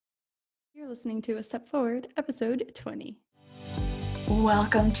You're listening to A Step Forward, episode 20.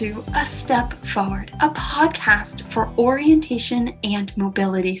 Welcome to A Step Forward, a podcast for orientation and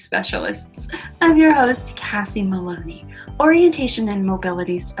mobility specialists. I'm your host, Cassie Maloney. Orientation and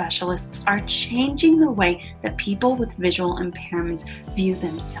mobility specialists are changing the way that people with visual impairments view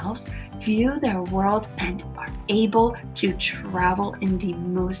themselves, view their world, and are able to travel in the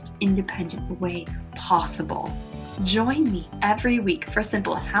most independent way possible. Join me every week for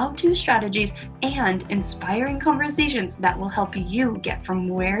simple how-to strategies and inspiring conversations that will help you get from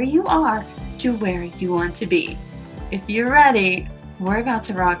where you are to where you want to be. If you're ready, we're about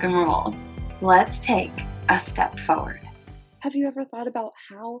to rock and roll. Let's take a step forward. Have you ever thought about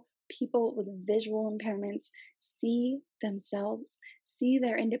how people with visual impairments see themselves, see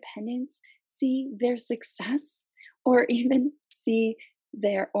their independence, see their success, or even see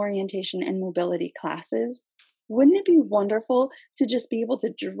their orientation and mobility classes? Wouldn't it be wonderful to just be able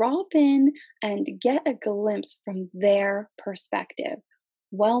to drop in and get a glimpse from their perspective?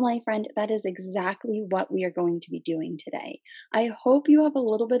 Well, my friend, that is exactly what we are going to be doing today. I hope you have a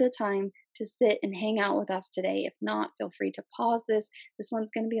little bit of time to sit and hang out with us today. If not, feel free to pause this. This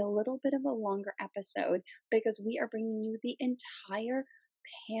one's going to be a little bit of a longer episode because we are bringing you the entire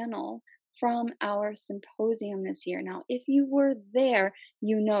panel from our symposium this year. Now, if you were there,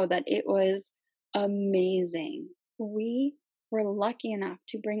 you know that it was amazing. We were lucky enough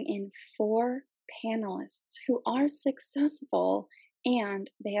to bring in 4 panelists who are successful and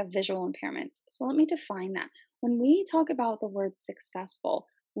they have visual impairments. So let me define that. When we talk about the word successful,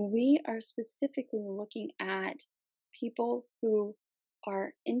 we are specifically looking at people who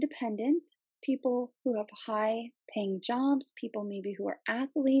are independent, people who have high paying jobs, people maybe who are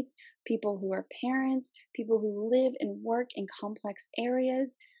athletes, people who are parents, people who live and work in complex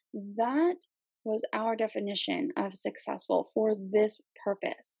areas. That was our definition of successful for this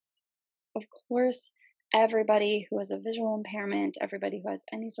purpose. Of course, everybody who has a visual impairment, everybody who has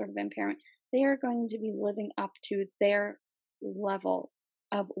any sort of impairment, they are going to be living up to their level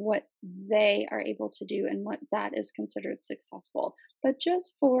of what they are able to do and what that is considered successful. But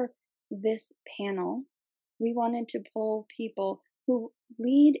just for this panel, we wanted to pull people who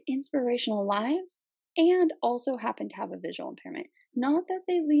lead inspirational lives and also happen to have a visual impairment. Not that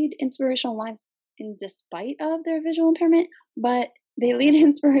they lead inspirational lives in despite of their visual impairment, but they lead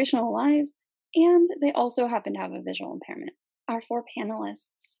inspirational lives and they also happen to have a visual impairment. Our 4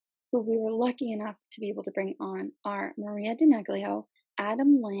 panelists who we were lucky enough to be able to bring on are Maria Deneglio,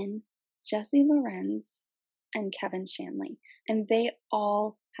 Adam Lynn, Jesse Lorenz, and Kevin Shanley. And they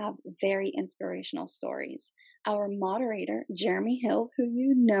all have very inspirational stories. Our moderator, Jeremy Hill, who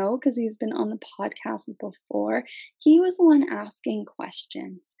you know because he's been on the podcast before, he was the one asking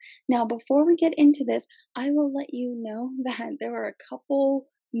questions. Now, before we get into this, I will let you know that there were a couple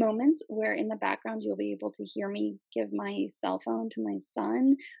moments where in the background you'll be able to hear me give my cell phone to my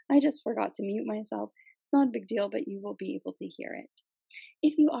son. I just forgot to mute myself. It's not a big deal, but you will be able to hear it.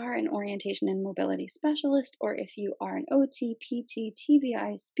 If you are an orientation and mobility specialist, or if you are an OT, PT,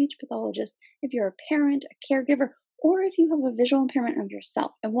 TBI, speech pathologist, if you're a parent, a caregiver, or if you have a visual impairment of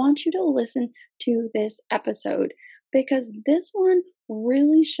yourself, I want you to listen to this episode because this one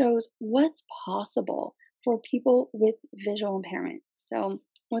really shows what's possible for people with visual impairment. So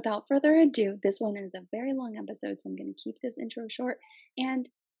without further ado, this one is a very long episode, so I'm going to keep this intro short and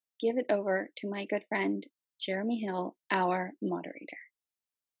give it over to my good friend, Jeremy Hill, our moderator.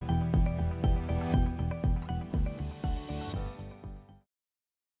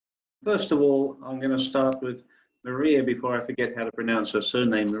 First of all, I'm going to start with Maria before I forget how to pronounce her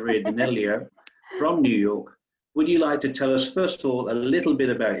surname, Maria Deneglio from New York. Would you like to tell us, first of all, a little bit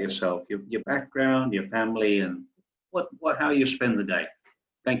about yourself, your background, your family, and how you spend the day?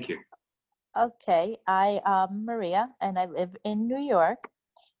 Thank you. Okay, I am Maria, and I live in New York.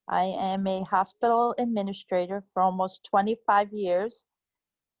 I am a hospital administrator for almost 25 years.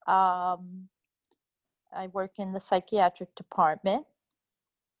 I work in the psychiatric department.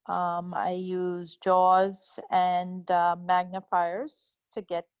 I use JAWS and magnifiers to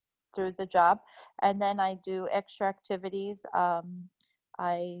get through the job. And then I do extra activities.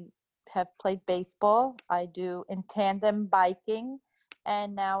 I have played baseball. I do in tandem biking.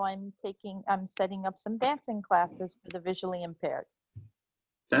 And now I'm setting up some dancing classes for the visually impaired.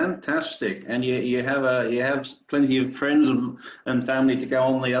 Fantastic. And you have plenty of friends and family to go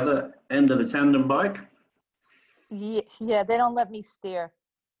on the other end of the tandem bike? Yeah, they don't let me steer.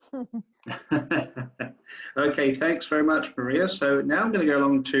 Okay, thanks very much, Maria. So now I'm going to go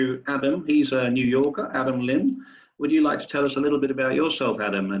along to Adam. He's a New Yorker, Adam Lynn. Would you like to tell us a little bit about yourself,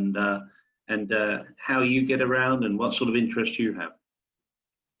 Adam, and how you get around and what sort of interest you have?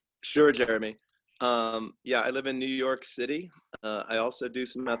 Sure, Jeremy. Yeah, I live in New York City. I also do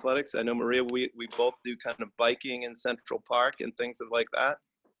some athletics. I know Maria, we both do kind of biking in Central Park and things like that.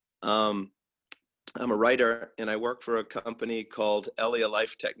 I'm a writer and I work for a company called Elia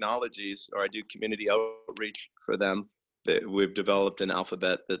Life Technologies, or I do community outreach for them. We've developed an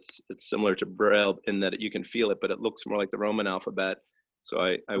alphabet it's similar to Braille in that you can feel it, but it looks more like the Roman alphabet.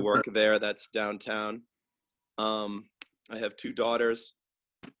 So I work there. That's downtown. I have two daughters,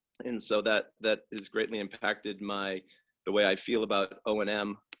 and so that has greatly impacted the way I feel about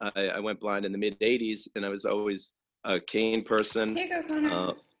O&M. I went blind in the mid '80s, and I was always a cane person. Here you go,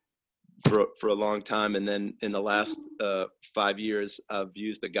 Connor. For a long time, and then in the last 5 years, I've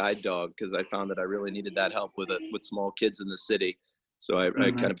used a guide dog because I found that I really needed that help with small kids in the city. So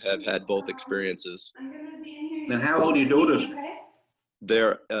I kind of have had both experiences. And how old are your daughters?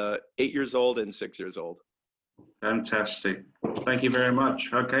 They're 8 years old and 6 years old. Fantastic. Thank you very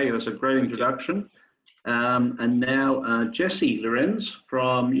much. Okay, that's a great introduction. And now Jesse Lorenz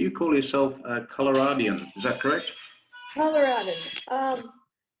you call yourself a Coloradian, is that correct? Colorado.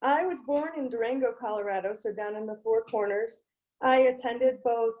 I was born in Durango, Colorado, so down in the Four Corners. I attended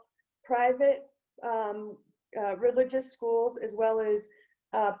both private religious schools as well as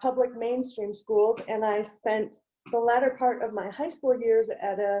public mainstream schools, and I spent the latter part of my high school years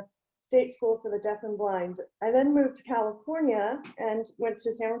at a state school for the deaf and blind. I then moved to California and went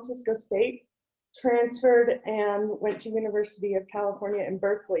to San Francisco State, transferred, and went to University of California in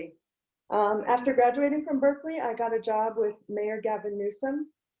Berkeley. After graduating from Berkeley, I got a job with Mayor Gavin Newsom,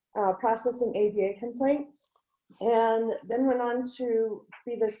 processing ADA complaints, and then went on to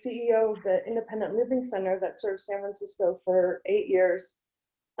be the CEO of the Independent Living Center that served San Francisco for 8 years.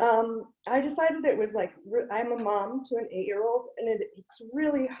 I decided it was like, I'm a mom to an 8-year-old, and it's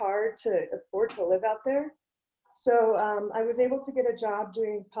really hard to afford to live out there. So I was able to get a job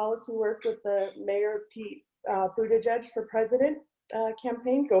doing policy work with the Mayor Pete Buttigieg for President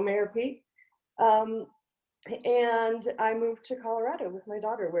campaign, Go Mayor Pete. And I moved to Colorado with my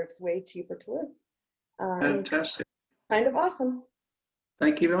daughter, where it's way cheaper to live. Fantastic. Kind of awesome.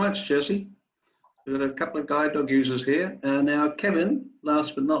 Thank you very much, Jesse. We've got a couple of guide dog users here. Now, Kevin,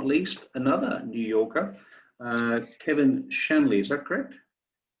 last but not least, another New Yorker, Kevin Shanley, is that correct?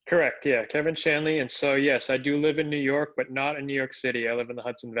 Correct, yeah, Kevin Shanley. And so, yes, I do live in New York, but not in New York City. I live in the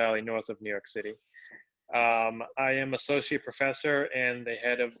Hudson Valley, north of New York City. I am associate professor and the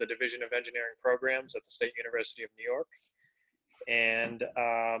head of the Division of Engineering Programs at the State University of New York. And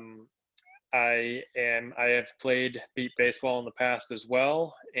I have played beat baseball in the past as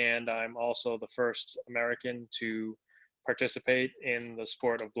well, and I'm also the first American to participate in the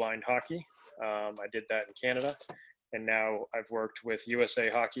sport of blind hockey. I did that in Canada, and now I've worked with USA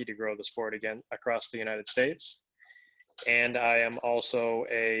Hockey to grow the sport again across the United States. And I am also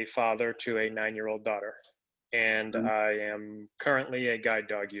a father to a 9-year-old daughter, and I am currently a guide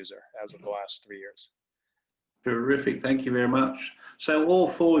dog user as of the last 3 years. Terrific, thank you very much. So all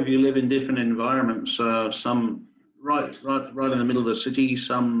four of you live in different environments, some right in the middle of the city,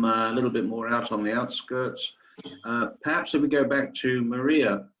 some a little bit more out on the outskirts. Perhaps if we go back to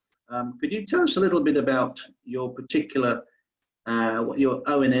Maria, could you tell us a little bit about your particular, what your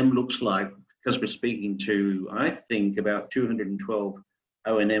O&M looks like? Because we're speaking to, I think, about 212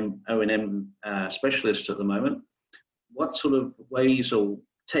 O&M specialists at the moment. What sort of ways or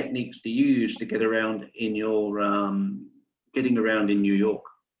techniques do you use to get around in your getting around in New York?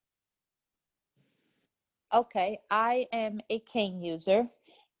 Okay, I am a cane user.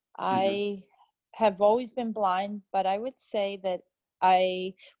 I have always been blind, but I would say that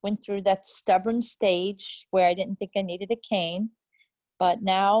I went through that stubborn stage where I didn't think I needed a cane, but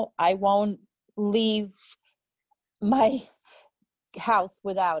now I won't leave my house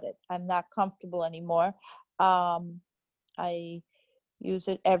without it. I'm not comfortable anymore. I use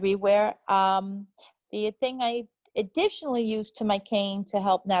it everywhere. The thing I additionally use to my cane to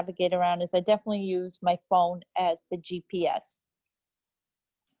help navigate around is I definitely use my phone as the GPS.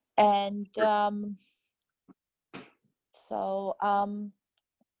 And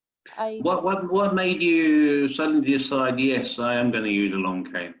What made you suddenly decide, yes, I am going to use a long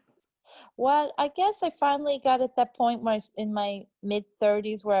cane? Well, I guess I finally got at that point where in my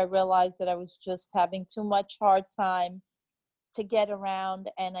mid-30s where I realized that I was just having too much hard time to get around,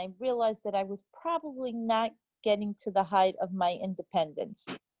 and I realized that I was probably not getting to the height of my independence.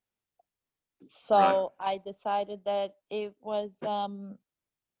 So I decided that it was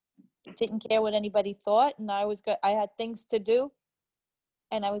didn't care what anybody thought, and I had things to do,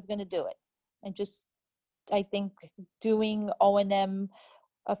 and I was going to do it. And just, I think, doing O&M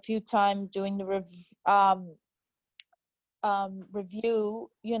a few times, doing the review,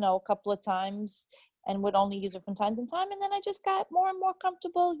 a couple of times and would only use it from time to time. And then I just got more and more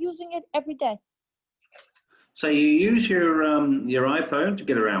comfortable using it every day. So you use your iPhone to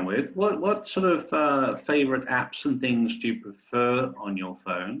get around with. What sort of favorite apps and things do you prefer on your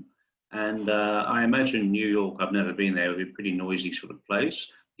phone? And I imagine New York, I've never been there, it would be a pretty noisy sort of place.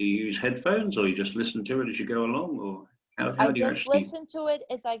 Do you use headphones or you just listen to it as you go along? Or how I do you just actually... listen to it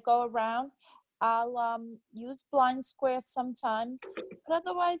as I go around. I'll use Blind Square sometimes, but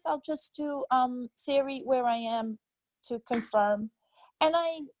otherwise I'll just do Siri where I am to confirm. And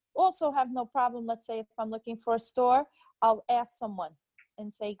I also have no problem, let's say if I'm looking for a store, I'll ask someone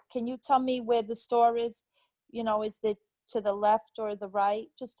and say, can you tell me where the store is? Is it to the left or the right,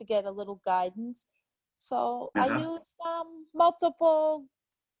 just to get a little guidance. So I use multiple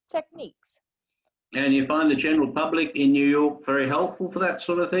techniques. And you find the general public in New York very helpful for that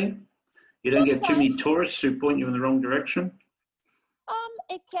sort of thing? You don't get too many tourists who point you in the wrong direction?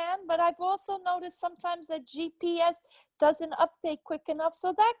 It can, but I've also noticed sometimes that GPS doesn't update quick enough,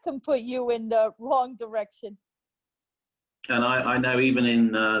 so that can put you in the wrong direction. And I know even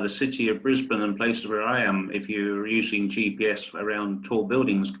in the city of Brisbane and places where I am, if you're using GPS around tall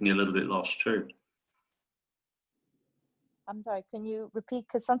buildings, can get a little bit lost too. I'm sorry, can you repeat?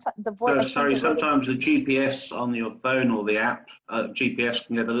 Because sometimes the voice... Oh, sorry, sometimes the GPS on your phone or the app, GPS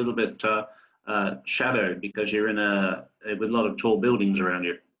can get a little bit shadowed because you're with a lot of tall buildings around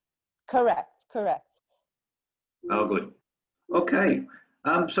you. Correct. Oh, good. Okay.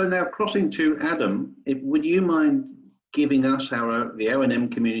 So now crossing to Adam, would you mind giving us, the O&M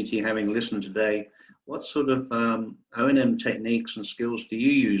community, having listened today, what sort of O&M techniques and skills do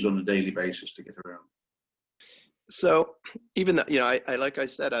you use on a daily basis to get around? So even though, I like I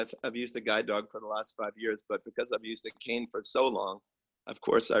said, I've used a guide dog for the last 5 years, but because I've used a cane for so long, of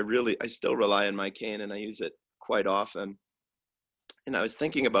course, I still rely on my cane and I use it quite often. And I was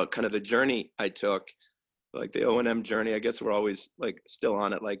thinking about kind of the journey I took, like the O&M journey. I guess we're always still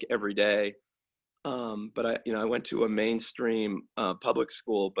on it every day. But I went to a mainstream public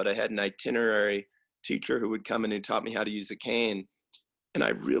school, but I had an itinerary teacher who would come in and taught me how to use a cane. And I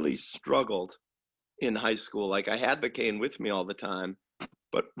really struggled in high school. I had the cane with me all the time,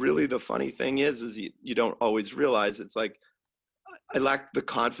 but really the funny thing is you don't always realize it's I lacked the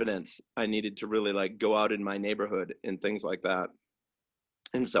confidence I needed to really go out in my neighborhood and things like that.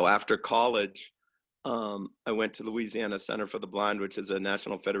 And so after college, I went to Louisiana Center for the Blind, which is a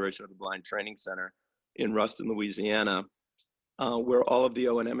National Federation of the Blind training center in Ruston, Louisiana, where all of the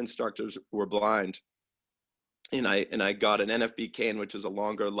O&M instructors were blind. And I got an NFB cane, which is a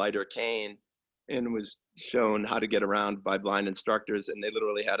longer, lighter cane, and was shown how to get around by blind instructors. And they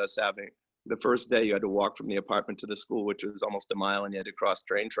literally had us the first day you had to walk from the apartment to the school, which was almost a mile, and you had to cross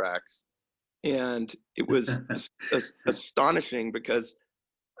train tracks. And it was astonishing because,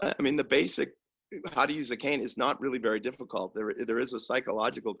 the basic how to use a cane is not really very difficult. There is a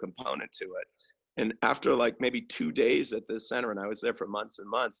psychological component to it. And after maybe 2 days at this center, and I was there for months and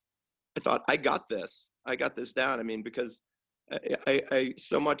months, I thought, I got this down. Because I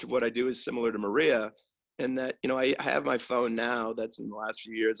so much of what I do is similar to Maria, in that, I have my phone now that's in the last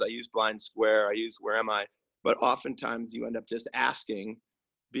few years. I use Blind Square, I use Where Am I? But oftentimes you end up just asking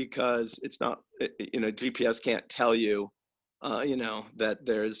because it's not, GPS can't tell you, that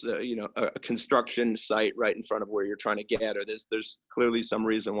there's, a construction site right in front of where you're trying to get, or there's clearly some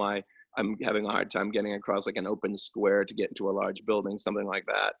reason why I'm having a hard time getting across an open square to get into a large building, something like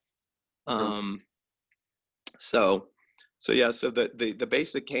that. So the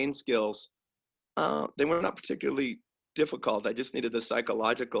basic cane skills, they were not particularly difficult. I just needed the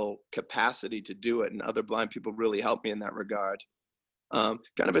psychological capacity to do it, and other blind people really helped me in that regard. Kind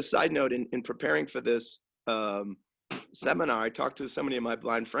of a side note, in preparing for this seminar, I talked to so many of my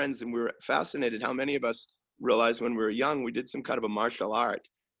blind friends, and we were fascinated how many of us realized when we were young, we did some kind of a martial art.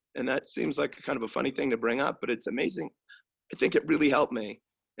 And that seems like a kind of a funny thing to bring up, but it's amazing. I think it really helped me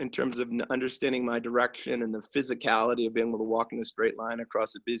in terms of understanding my direction and the physicality of being able to walk in a straight line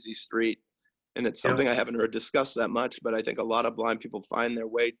across a busy street. And it's something I haven't heard discussed that much, but I think a lot of blind people find their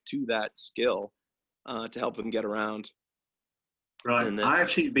way to that skill to help them get around. Right. I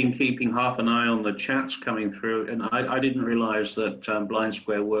actually been keeping half an eye on the chats coming through, and I didn't realize that Blind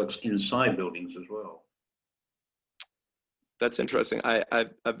Square works inside buildings as well. That's interesting.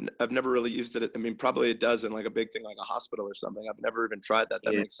 I've never really used it. Probably it does in a big thing like a hospital or something. I've never even tried that.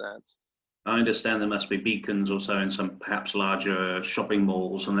 That makes sense. I understand there must be beacons or so in some perhaps larger shopping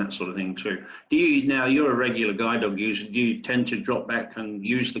malls and that sort of thing too. Now you're a regular guide dog user, do you tend to drop back and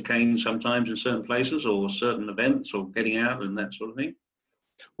use the cane sometimes in certain places or certain events or getting out and that sort of thing?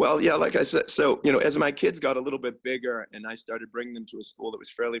 Well, yeah, like I said, so, you know, as my kids got a little bit bigger and I started bringing them to a school that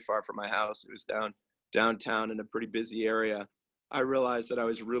was fairly far from my house, it was downtown in a pretty busy area, I realized that I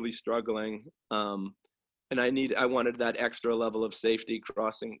was really struggling. And I wanted that extra level of safety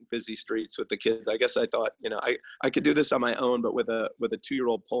crossing busy streets with the kids. I guess I thought, you know, I could do this on my own, but with a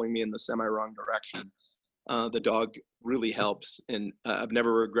 2-year-old pulling me in the semi-wrong direction, the dog really helps. And I've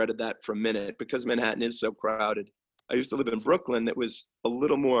never regretted that for a minute, because Manhattan is so crowded. I used to live in Brooklyn that was a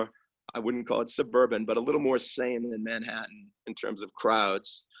little more, I wouldn't call it suburban, but a little more sane than Manhattan in terms of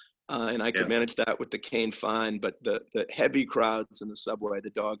crowds. And I could manage that with the cane fine, but the heavy crowds in the subway, the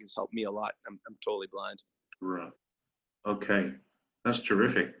dog has helped me a lot. I'm totally blind. Right. Okay. That's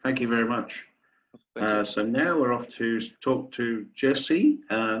terrific. Thank you very much. Thank you. So now we're off to talk to Jesse,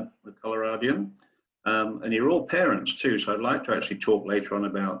 the Coloradian. And you're all parents too, so I'd like to actually talk later on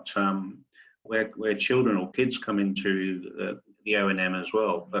about where children or kids come into the O&M as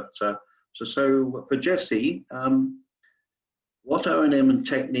well. But so for Jesse, what O&M and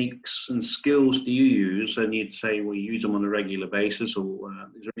techniques and skills do you use? And you'd say, well, you use them on a regular basis, or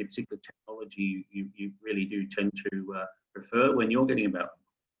is there any particular technology you really do tend to prefer when you're getting about?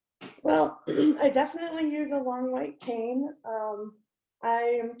 Well, I definitely use a long white cane. I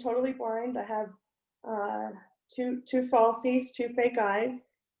am totally blind. I have two falsies, 2 fake eyes.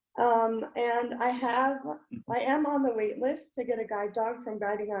 And I am on the wait list to get a guide dog from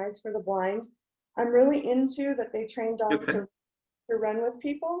Guiding Eyes for the Blind. I'm really into that they train dogs to run with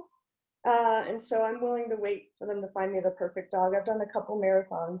people. And so I'm willing to wait for them to find me the perfect dog. I've done a couple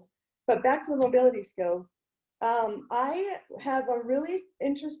marathons. But back to the mobility skills. I have a really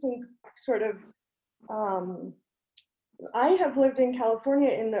interesting sort of, I have lived in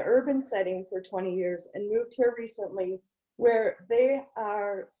California in the urban setting for 20 years and moved here recently, where they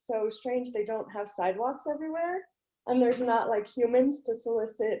are so strange. They don't have sidewalks everywhere, and there's not like humans to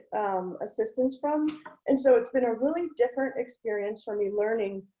solicit assistance from. And so it's been a really different experience for me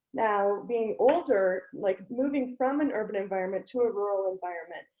learning now, being older, like moving from an urban environment to a rural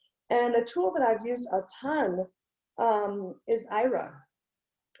environment. And a tool that I've used a ton is Ira,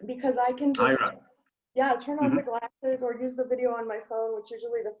 because I can just turn on the glasses or use the video on my phone, which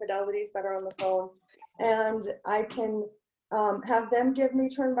usually the fidelity is better on the phone, and I can have them give me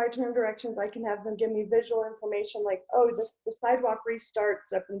turn-by-turn directions. I can have them give me visual information like, oh, the sidewalk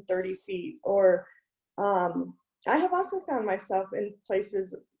restarts up in 30 feet. Or I have also found myself in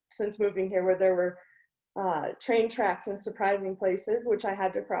places since moving here where there were train tracks in surprising places, which I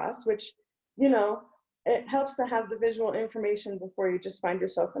had to cross, which, you know, it helps to have the visual information before you just find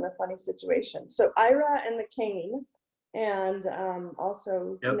yourself in a funny situation. So Ira and the cane, and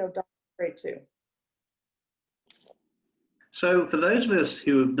also, you know, dogs are great too. So for those of us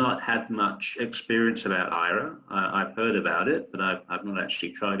who have not had much experience about Ira, I've heard about it, but I've not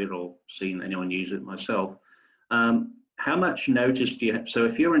actually tried it or seen anyone use it myself. How much notice do you have? So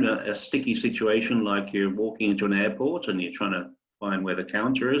if you're in a sticky situation, like you're walking into an airport and you're trying to find where the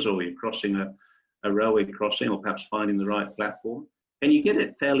counter is, or you're crossing a railway crossing, or perhaps finding the right platform, can you get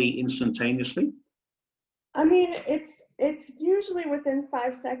it fairly instantaneously? I mean, it's usually within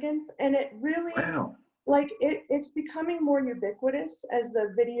 5 seconds, and it really, like it's becoming more ubiquitous as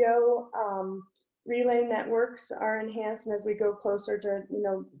the video relay networks are enhanced, and as we go closer to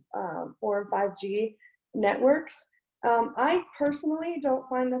 4 and 5G networks. I personally don't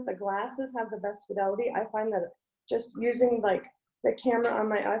find that the glasses have the best fidelity. I find that just using like the camera on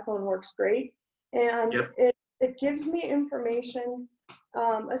my iPhone works great, and it gives me information,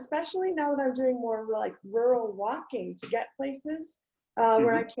 especially now that I'm doing more like rural walking to get places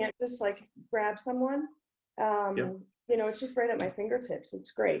where I can't just like grab someone. You know, it's just right at my fingertips.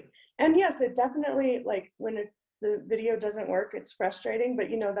 It's great. And yes, it definitely, like when the video doesn't work, it's frustrating,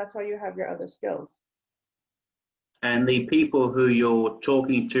 but you know, that's why you have your other skills. And the people who you're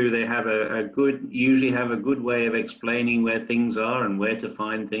talking to, they have usually have a good way of explaining where things are and where to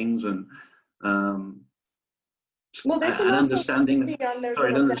find things, and well, they can an also understanding. see on their Sorry,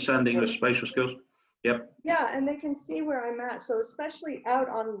 an little understanding of dashboard. spatial skills. Yep. Yeah, and they can see where I'm at. So especially out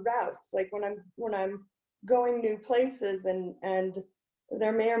on routes, like when I'm going new places, and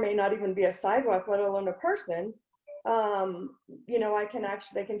there may or may not even be a sidewalk, let alone a person. You know,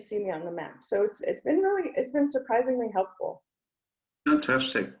 they can see me on the map. So it's been surprisingly helpful.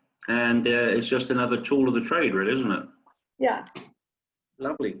 Fantastic. And it's just another tool of the trade, really, isn't it? Yeah.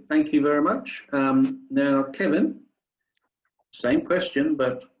 Lovely. Thank you very much. Now, Kevin, same question,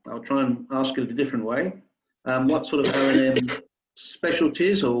 but I'll try and ask it a different way. What sort of O&M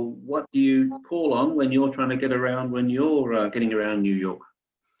specialties, or what do you call on when you're trying to get around, when you're getting around New York?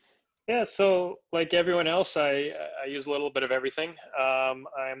 Yeah, so like everyone else, I use a little bit of everything. I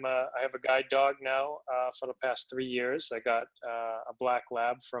have a guide dog now for the past 3 years. I got a black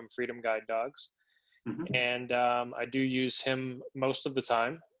lab from Freedom Guide Dogs, Mhm. and I do use him most of the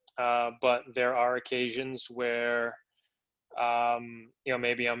time. But there are occasions where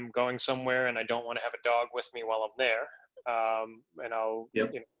maybe I'm going somewhere and I don't want to have a dog with me while I'm there, and I'll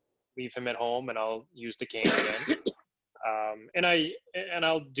Yep. leave him at home and I'll use the cane again. And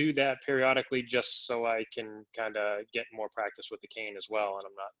I'll do that periodically just so I can kind of get more practice with the cane as well, and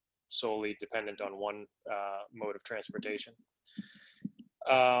I'm not solely dependent on one mode of transportation.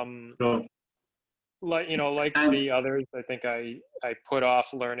 Sure. Like And the others, I think I put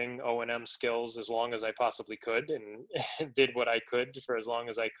off learning O&M skills as long as I possibly could, and did what I could for as long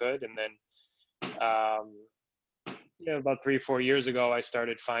as I could, and then about 3-4 years ago, I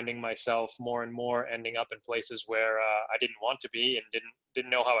started finding myself more and more ending up in places where I didn't want to be and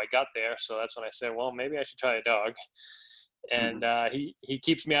didn't know how I got there. So that's when I said, well, maybe I should try a dog. And he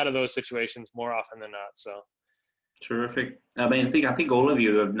keeps me out of those situations more often than not. So terrific. I mean, I think all of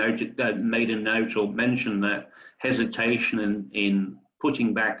you have noted, made a note or mentioned that hesitation in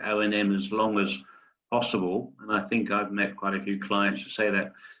putting back O&M as long as possible. And I think I've met quite a few clients who say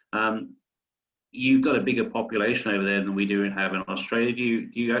that. You've got a bigger population over there than we do have in Australia. Do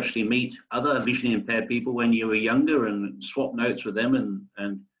you actually meet other visually impaired people when you were younger and swap notes with them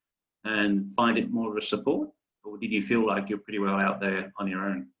and find it more of a support? Or did you feel like you're pretty well out there on your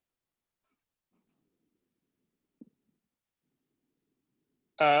own?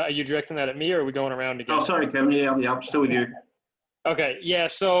 are you directing that at me, or are we going around again? Oh, sorry, Kevin. Yeah, I'm still with you. Okay, yeah.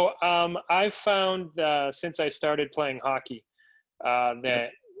 So I've found since I started playing hockey that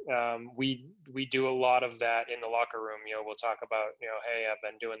we do a lot of that in the locker room. We'll talk about, hey, I've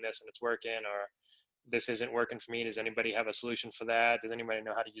been doing this and it's working, or this isn't working for me. Does anybody have a solution for that? Does anybody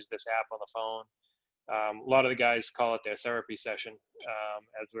know how to use this app on the phone? A lot of the guys call it their therapy session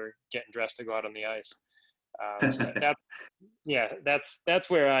as we're getting dressed to go out on the ice. So that's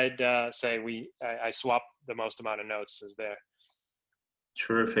where I'd say I swap the most amount of notes is there.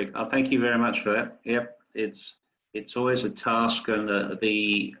 Terrific. Thank you very much for that. Yep, it's always a task and of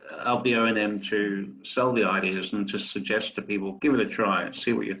the O&M to sell the ideas and to suggest to people, give it a try,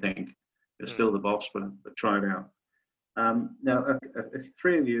 see what you think. You're still the boss, but try it out. Now, if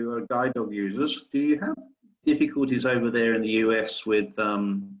three of you are guide dog users, do you have difficulties over there in the US with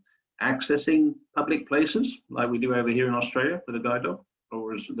accessing public places like we do over here in Australia with a guide dog,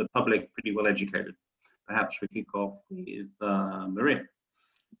 or is the public pretty well educated? Perhaps we kick off with Maria.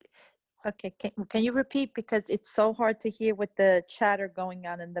 Okay, can you repeat, because it's so hard to hear with the chatter going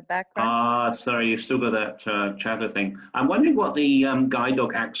on in the background? Sorry, you've still got that chatter thing. I'm wondering what the guide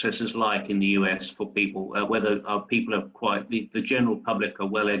dog access is like in the US for people, whether people are the general public are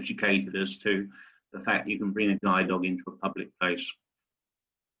well educated as to the fact you can bring a guide dog into a public place.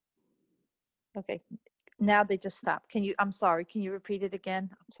 Okay, now they just stopped. I'm sorry, can you repeat it again?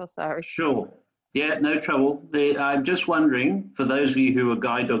 I'm so sorry. Sure. Yeah, no trouble. I'm just wondering, for those of you who are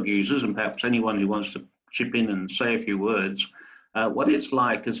guide dog users, and perhaps anyone who wants to chip in and say a few words, what it's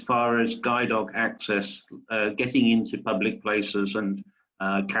like as far as guide dog access, getting into public places and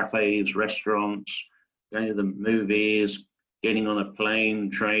cafes, restaurants, going to the movies, getting on a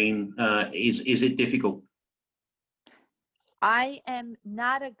plane, train. Is it difficult? I am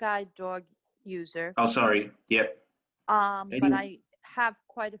not a guide dog user. Oh, sorry. Yep. But I have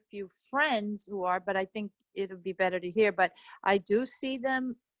quite a few friends who are, but I think it'll be better to hear. But I do see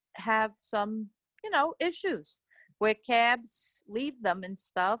them have some, issues where cabs leave them and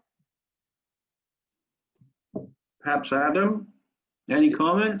stuff. Perhaps Adam, any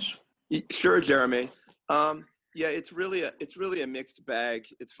comments? Sure, Jeremy. Yeah, it's really a mixed bag.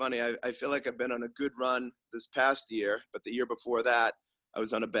 It's funny. I feel like I've been on a good run this past year, but the year before that, I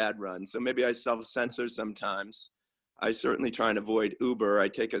was on a bad run. So maybe I self-censor sometimes. I certainly try and avoid Uber. I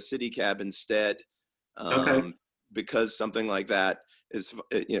take a city cab instead, because something like that is,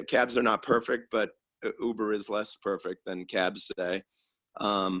 cabs are not perfect, but Uber is less perfect than cabs say.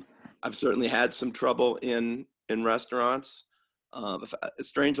 I've certainly had some trouble in restaurants.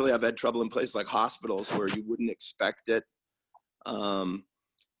 Strangely, I've had trouble in places like hospitals where you wouldn't expect it. And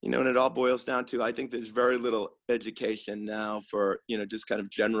it all boils down to, I think there's very little education now for, just kind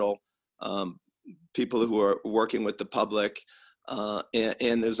of general people who are working with the public.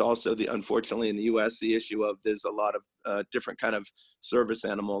 And there's also unfortunately in the US, the issue of there's a lot of different kind of service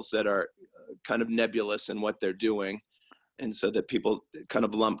animals that are kind of nebulous in what they're doing. And so that people kind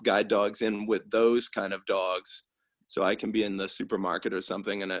of lump guide dogs in with those kind of dogs. So I can be in the supermarket or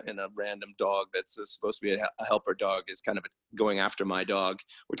something and a random dog that's supposed to be a helper dog is kind of going after my dog,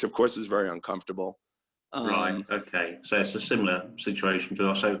 which of course is very uncomfortable. Right. Okay. So it's a similar situation to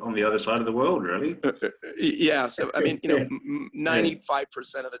also on the other side of the world, really. Yeah. So, I mean, Yeah.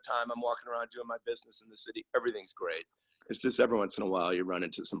 95% of the time I'm walking around doing my business in the city, everything's great. It's just every once in a while you run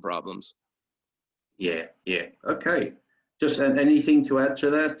into some problems. Yeah. Yeah. Okay. Just anything to add to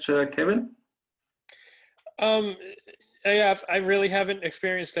that, Kevin? I really haven't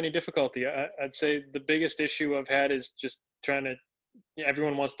experienced any difficulty. I'd say the biggest issue I've had is just trying to,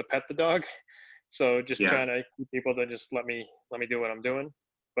 everyone wants to pet the dog. So just trying to keep people to just let me do what I'm doing.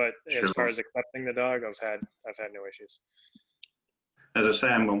 But as far as accepting the dog, I've had no issues. As I say,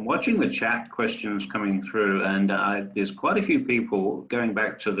 I'm watching the chat questions coming through, and there's quite a few people going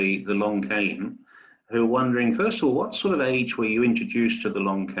back to the long cane who are wondering, first of all, what sort of age were you introduced to the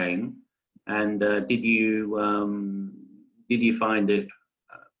long cane? And did you find it,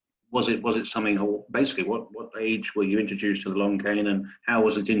 was it something, or basically what age were you introduced to the long cane and how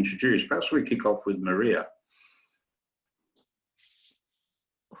was it introduced? Perhaps we kick off with Maria.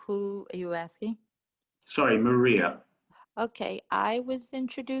 Who are you asking? Sorry, Maria. Okay, I was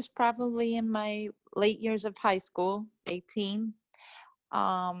introduced probably in my late years of high school, 18.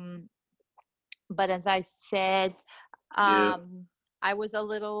 But as I said, I was a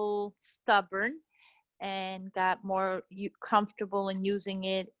little stubborn and got more comfortable in using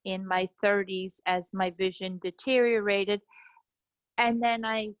it in my 30s as my vision deteriorated. And then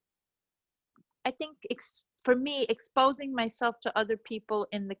I think for me, exposing myself to other people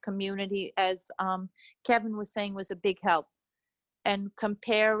in the community, as Kevin was saying, was a big help. And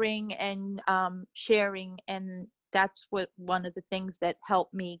comparing and sharing, and that's one of the things that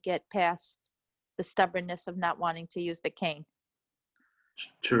helped me get past the stubbornness of not wanting to use the cane.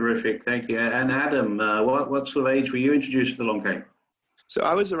 Terrific, thank you. And Adam, what sort of age were you introduced to the long cane? So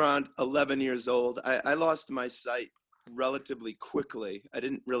I was around 11 years old. I lost my sight relatively quickly. I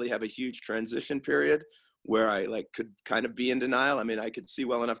didn't really have a huge transition period where I could kind of be in denial. I mean, I could see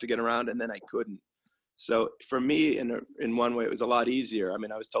well enough to get around, and then I couldn't. So for me, in one way, it was a lot easier. I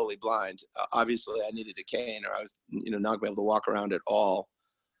mean, I was totally blind. Obviously, I needed a cane, or I was, not going to be able to walk around at all.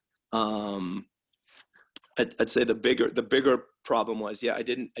 I'd say the bigger problem was, I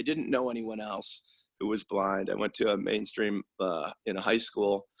didn't know anyone else who was blind. I went to a mainstream in a high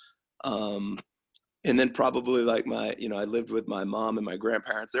school, and then probably I lived with my mom and my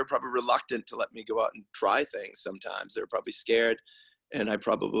grandparents. They were probably reluctant to let me go out and try things. Sometimes they were probably scared, and I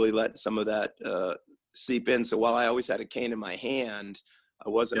probably let some of that seep in. So while I always had a cane in my hand, I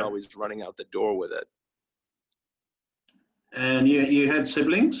wasn't always running out the door with it. And you had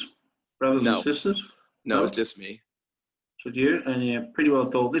siblings, brothers and sisters? No, it's just me. So you, and you pretty well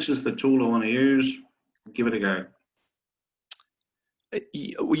thought, this is the tool I want to use, give it a go.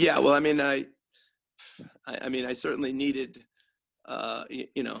 Yeah, well, I mean, I certainly needed, I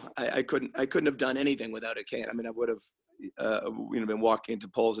couldn't have done anything without a cane. I mean, I would have, been walking into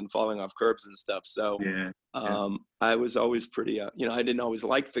poles and falling off curbs and stuff. So I was always pretty, I didn't always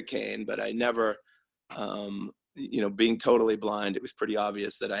like the cane, but I never, being totally blind, it was pretty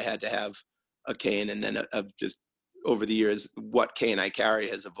obvious that I had to have a cane. And then I've just, over the years, what cane I carry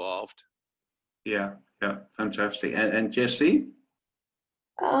has evolved. Yeah, fantastic. And Jessie?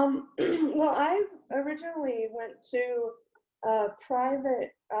 Well, I originally went to a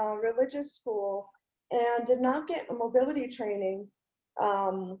private religious school and did not get a mobility training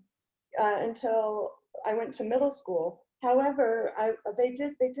until I went to middle school. However, they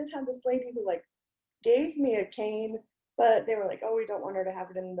did have this lady who gave me a cane, but they were like, oh, we don't want her to have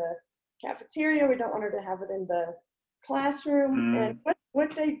it in the cafeteria. We don't want her to have it in the classroom. And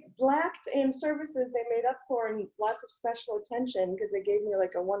what they lacked in services, they made up for in lots of special attention because they gave me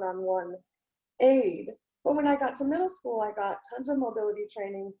a one-on-one aid. But when I got to middle school, I got tons of mobility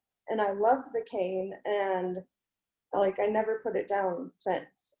training, and I loved the cane, and I never put it down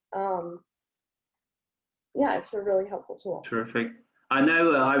since. It's a really helpful tool. Terrific. I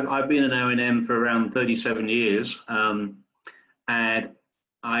know I've been an O&M for around 37 years, and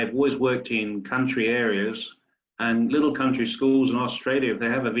I've always worked in country areas, and little country schools in Australia, if they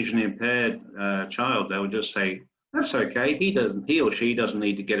have a vision impaired child, they would just say, that's okay, he or she doesn't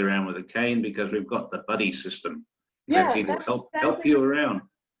need to get around with a cane because we've got the buddy system. People help you around.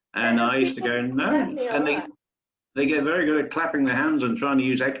 And I used to go, no. And they get very good at clapping their hands and trying to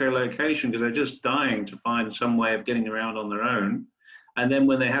use echolocation because they're just dying to find some way of getting around on their own. And then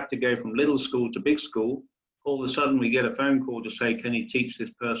when they have to go from little school to big school, all of a sudden we get a phone call to say, can you teach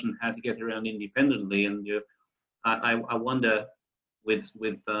this person how to get around independently? And I wonder with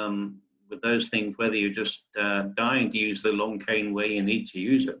with those things, whether you're just dying to use the long cane where you need to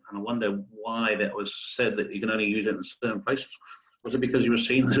use it. And I wonder why that was said that you can only use it in certain places. Was it because you were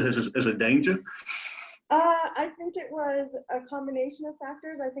seen as a danger? I think it was a combination of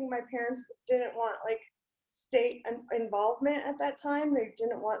factors. I think my parents didn't want like state involvement at that time. They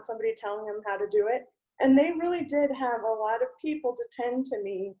didn't want somebody telling them how to do it. And they really did have a lot of people to tend to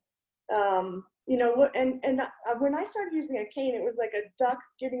me. You know, and when I started using a cane, it was like a duck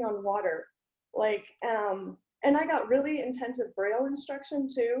getting on water. Like, and I got really intensive Braille instruction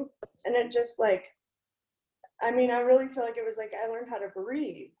too. And it just like, I mean, I really feel like it was like I learned how to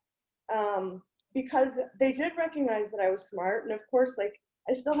breathe. Because they did recognize that I was smart. And of course, like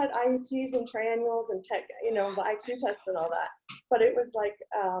I still had IEPs and triennials and tech, you know, the IQ tests and all that. But it was like,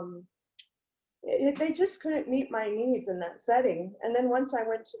 they just couldn't meet my needs in that setting. And then once I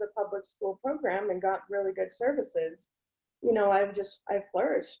went to the public school program and got really good services, you know, I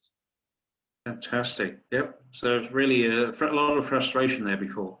flourished. Fantastic. Yep. So it's really a lot of frustration there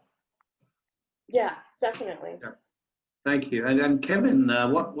before. Yeah, definitely. Yeah. Thank you. And Kevin,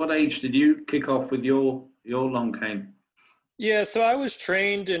 what age did you kick off with your long cane? Yeah, so I was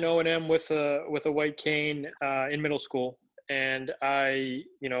trained in O&M with a white cane in middle school, and I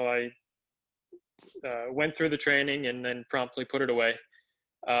went through the training and then promptly put it away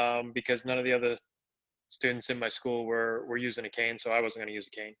because none of the other students in my school were using a cane, so I wasn't going to use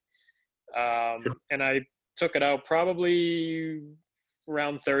a cane. And I took it out probably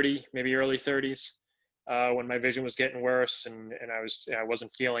around 30, maybe early 30s. When my vision was getting worse and I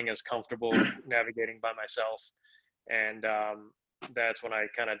wasn't feeling as comfortable navigating by myself, and that's when I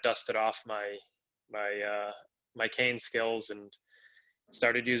kind of dusted off my cane skills and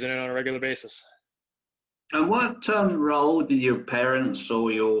started using it on a regular basis. And what role did your parents or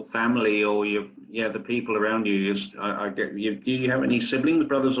your family or the people around you? Do you have any siblings,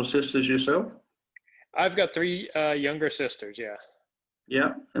 brothers or sisters yourself? I've got 3 younger sisters. Yeah.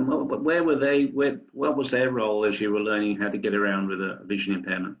 Yeah, and where were they? What was their role as you were learning how to get around with a vision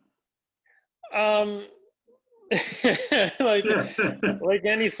impairment? Like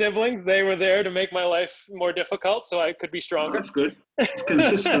any siblings, they were there to make my life more difficult so I could be stronger. Oh, that's good. It's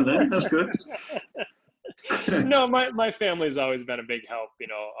consistent then. That's good. No, my family's always been a big help, you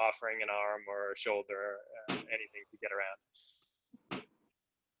know, offering an arm or a shoulder, anything to get around.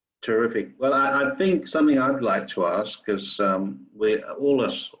 Terrific. Well, I think something I'd like to ask, because all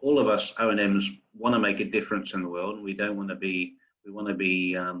of us O&Ms want to make a difference in the world. We want to be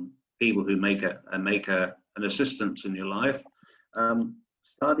people who make an assistance in your life.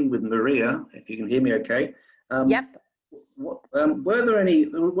 Starting with Maria, if you can hear me, okay. Yep.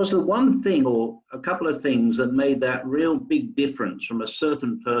 Was there one thing or a couple of things that made that real big difference from a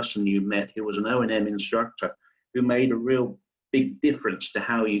certain person you met who was an O&M instructor, who made a real big difference to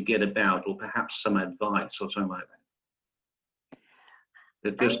how you get about, or perhaps some advice or something like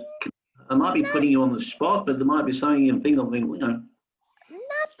that? I might be putting you on the spot, but there might be something you can think of, you know.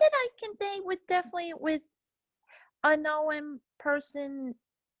 Not that I can think with, definitely with an OM person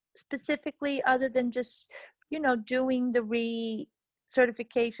specifically, other than just, you know, doing the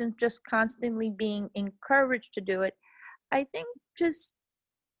recertifications, just constantly being encouraged to do it. I think just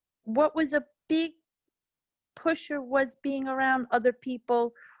what was a big pusher was being around other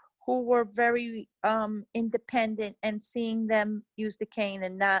people who were very independent and seeing them use the cane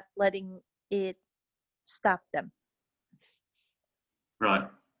and not letting it stop them. Right.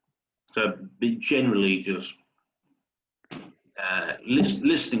 So be generally just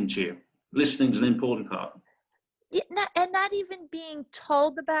listening to you. Listening is an important part. Yeah, and not even being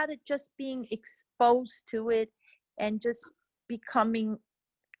told about it, just being exposed to it and just becoming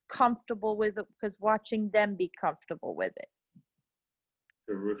comfortable with it, because watching them be comfortable with it.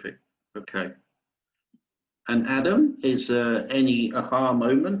 Terrific. Okay. And Adam, is there any aha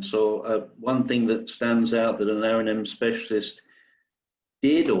moments or one thing that stands out that an O&M specialist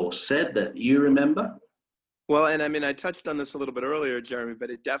did or said that you remember? Well, and I mean, I touched on this a little bit earlier, Jeremy, but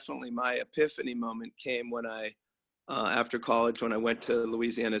it definitely, my epiphany moment came when after college, when I went to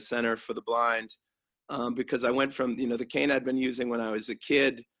Louisiana Center for the Blind, because I went from, the cane I'd been using when I was a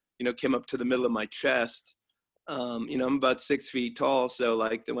kid, came up to the middle of my chest. I'm about 6 feet tall. So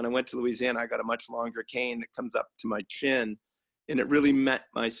when I went to Louisiana, I got a much longer cane that comes up to my chin, and it really met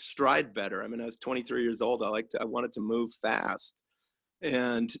my stride better. I mean, I was 23 years old. I wanted to move fast.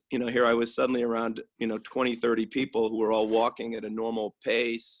 And, here I was suddenly around, 20, 30 people who were all walking at a normal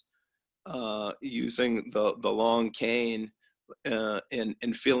pace, using the long cane,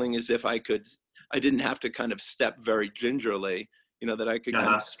 and feeling as if I didn't have to kind of step very gingerly, that I could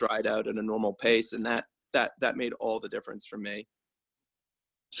kind of stride out at a normal pace. And that made all the difference for me.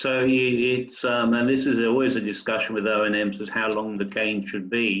 So it's and this is always a discussion with O&Ms as how long the cane should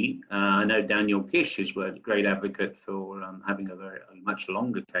be. I know Daniel Kish is a great advocate for having a much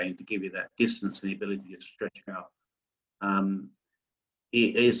longer cane to give you that distance and the ability to stretch out.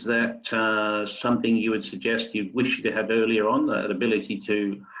 Is that something you would suggest you wish you had earlier on, that ability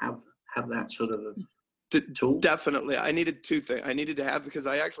to have that sort of tool? Definitely. I needed two things. I needed to have, because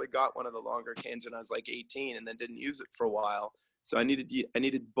I actually got one of the longer canes when I was like 18 and then didn't use it for a while. So I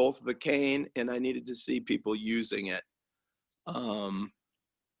needed both the cane and I needed to see people using it.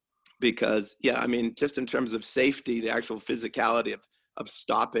 Because I mean, just in terms of safety, the actual physicality of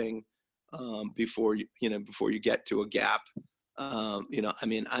stopping before you get to a gap. I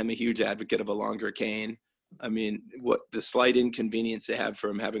mean, I'm a huge advocate of a longer cane. I mean, what the slight inconvenience they have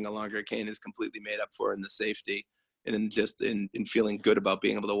from having a longer cane is completely made up for in the safety and in feeling good about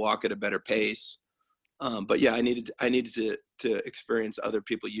being able to walk at a better pace. But yeah, I needed to experience other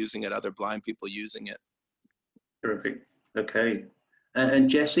people using it, other blind people using it. Terrific. Okay. And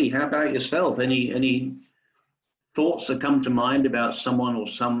Jesse, how about yourself? Any thoughts that come to mind about someone or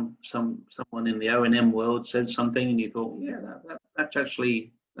someone in the O&M world said something and you thought, yeah,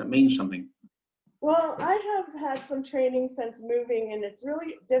 that means something? Well, I have had some training since moving, and it's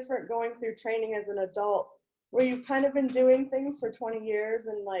really different going through training as an adult, where you've kind of been doing things for 20 years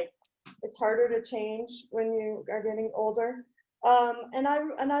and like it's harder to change when you are getting older. And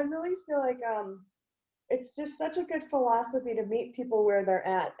I really feel like it's just such a good philosophy to meet people where they're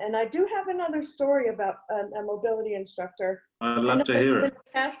at. And I do have another story about a mobility instructor. I'd love to hear it.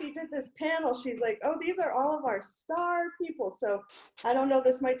 Cassie did this panel. She's like, oh, these are all of our star people. So I don't know,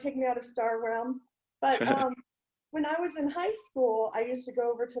 this might take me out of star realm. But when I was in high school, I used to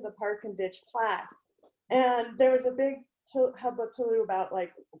go over to the park and ditch class. And there was a big hullabaloo about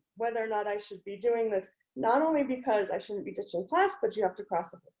like whether or not I should be doing this, not only because I shouldn't be ditching class, but you have to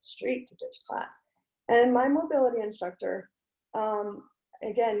cross the street to ditch class. And my mobility instructor,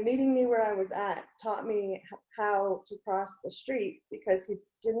 again, meeting me where I was at, taught me how to cross the street because he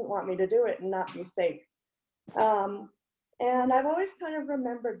didn't want me to do it and not be safe. And I've always kind of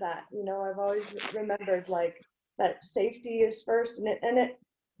remembered that, I've always remembered like that safety is first. And it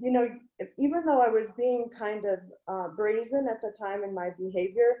even though I was being kind of brazen at the time in my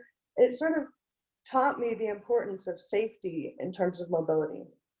behavior, it sort of taught me the importance of safety in terms of mobility.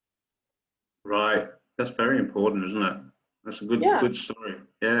 Right. That's very important, isn't it? That's a good story.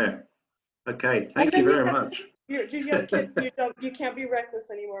 Yeah. Okay. Thank you very much. You have kids, you can't be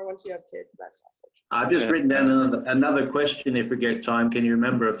reckless anymore once you have kids. That's also true. I've just written down another question if we get time. Can you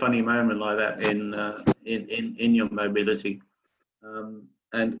remember a funny moment like that in your mobility?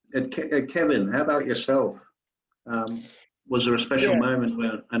 And Kevin, how about yourself? Was there a special moment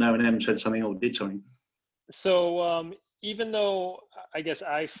when an O&M said something or did something? So even though I guess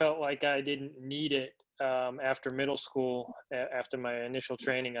I felt like I didn't need it after middle school, after my initial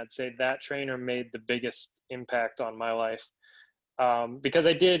training, I'd say that trainer made the biggest impact on my life because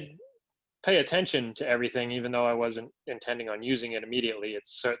I did pay attention to everything, even though I wasn't intending on using it immediately.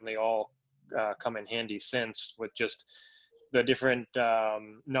 It's certainly all come in handy since with just the different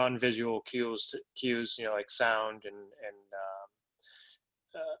non-visual cues, like sound and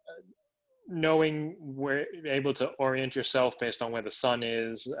knowing where, able to orient yourself based on where the sun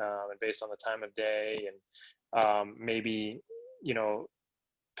is and based on the time of day, and maybe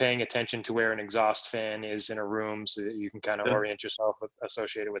paying attention to where an exhaust fan is in a room so that you can kind of orient yourself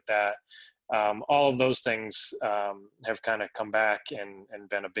associated with that. All of those things have kind of come back and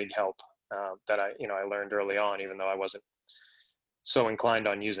been a big help that I learned early on, even though I wasn't so inclined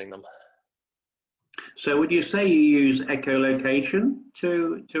on using them. So would you say you use echolocation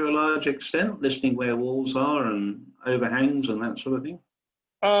to a large extent, listening where walls are and overhangs and that sort of thing?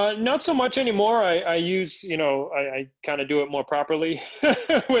 Not so much anymore. I use, I kind of do it more properly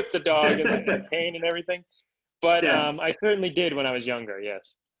with the dog and the cane and everything. But I certainly did when I was younger,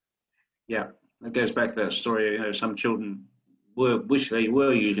 yes. Yeah, that goes back to that story. Some children wish they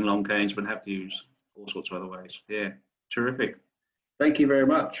were using long canes, but have to use all sorts of other ways. Yeah, terrific. Thank you very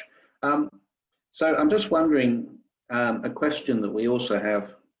much. So I'm just wondering, a question that we also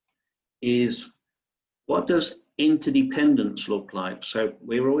have is, what does interdependence look like? So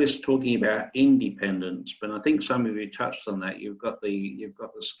we were always talking about independence, but I think some of you touched on that. You've got the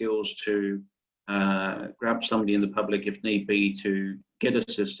skills to grab somebody in the public if need be to get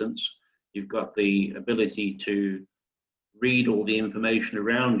assistance. You've got the ability to read all the information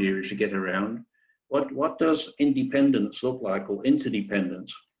around you as you get around. What does independence look like, or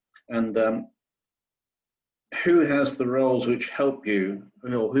interdependence? And who has the roles which help you,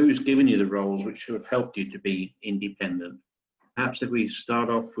 or who's given you the roles which have helped you to be independent? perhaps if we start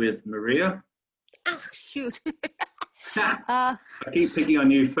off with Maria. Oh, shoot. I keep picking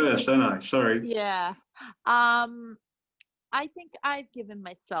on you first, don't I? Sorry. Yeah. I think I've given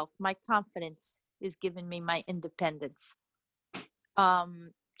myself, my confidence is giving me my independence.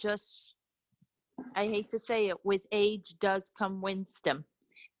 Just, I hate to say it, with age does come wisdom,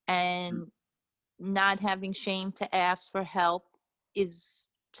 and not having shame to ask for help is,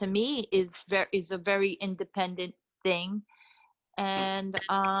 to me, is a very independent thing. And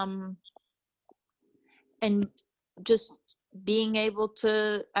just being able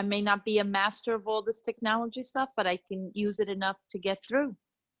to, I may not be a master of all this technology stuff, but I can use it enough to get through.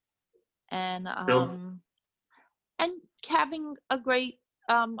 And Sure. and having a great,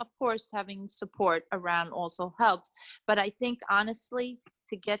 of course, having support around also helps. But I think honestly,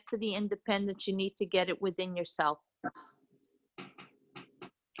 to get to the independence, you need to get it within yourself.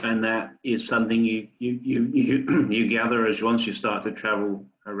 And that is something you gather as once you start to travel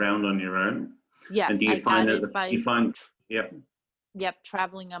around on your own. Yes, And do you I find got that it by you find, yep.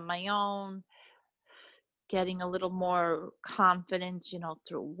 Traveling on my own, getting a little more confidence,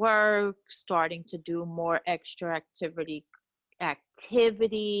 through work, starting to do more extra activities,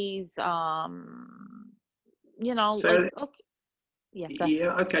 So, like, okay. Yeah, go ahead.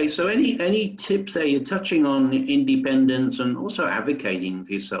 yeah, okay. So any tips there? You're touching on independence and also advocating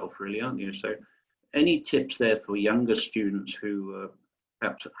for yourself, really, aren't you? So any tips there for younger students who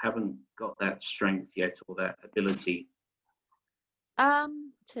perhaps haven't got that strength yet or that ability?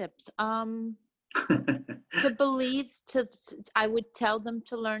 Tips. To believe, I would tell them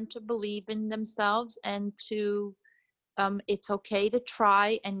to learn to believe in themselves, and to, it's okay to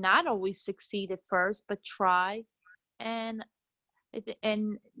try and not always succeed at first, but try, and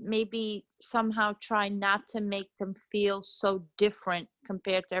maybe somehow try not to make them feel so different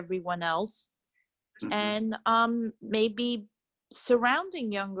compared to everyone else. Mm-hmm. And maybe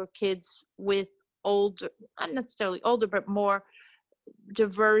surrounding younger kids with older, not necessarily older, but more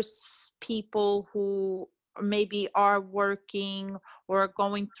diverse people who maybe are working or are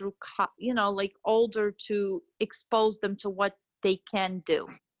going through, like older, to expose them to what they can do.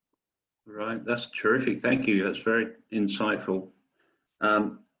 Right, that's terrific. Thank you. That's very insightful.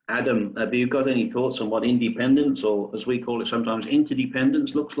 Adam, have you got any thoughts on what independence, or as we call it sometimes,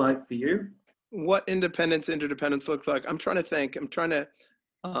 interdependence, looks like for you? What independence, interdependence looks like? I'm trying to think. I'm trying to,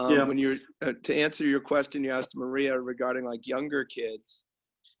 Yeah. when you're, to answer your question you asked Maria regarding like younger kids,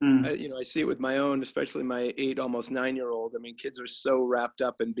 I see it with my own, especially my 8, almost 9-year-old. I mean, kids are so wrapped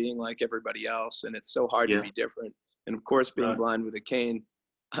up in being like everybody else, and it's so hard to be different. And of course, being blind with a cane,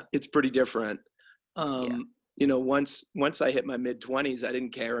 it's pretty different. Once I hit my mid-20s, I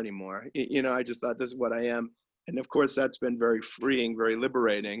didn't care anymore. I just thought, this is what I am. And of course, that's been very freeing, very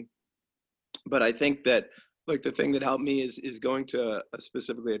liberating. But I think that, like, the thing that helped me is going to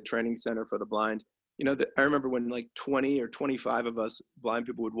specifically a training center for the blind. I remember when like 20 or 25 of us blind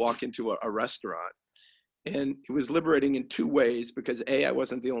people would walk into a restaurant, and it was liberating in 2 ways, because A, I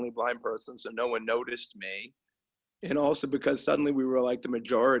wasn't the only blind person, so no one noticed me. And also because suddenly we were like the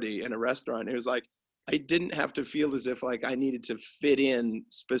majority in a restaurant. It was like, I didn't have to feel as if like I needed to fit in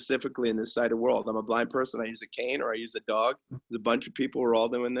specifically in this sighted world. I'm a blind person. I use a cane or I use a dog. There's a bunch of people who are all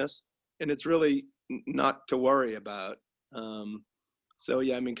doing this, and it's really not to worry about. So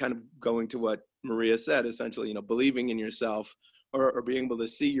yeah, I mean, kind of going to what Maria said, essentially, believing in yourself, or being able to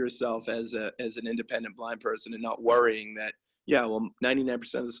see yourself as an independent blind person, and not worrying that,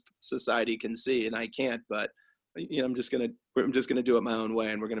 99% of society can see and I can't, but I'm just gonna do it my own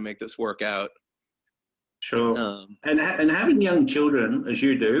way, and we're gonna make this work out. Sure. And having young children, as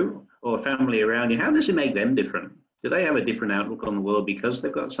you do, or family around you, how does it make them different? Do they have a different outlook on the world because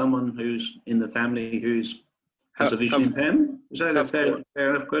they've got someone who's in the family who's has a vision impairment? Is that a fair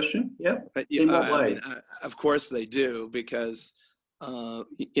enough question? Yeah. In what way? I mean, of course they do, because I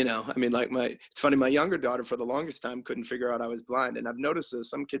mean, like it's funny, my younger daughter for the longest time couldn't figure out I was blind, and I've noticed this.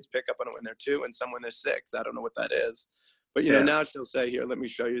 Some kids pick up on it when they're 2, and some when they're 6. I don't know what that is. But now she'll say, "Here, let me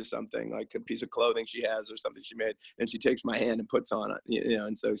show you something," like a piece of clothing she has or something she made, and she takes my hand and puts on it,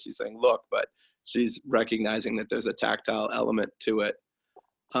 and so she's saying, "Look," but she's recognizing that there's a tactile element to it.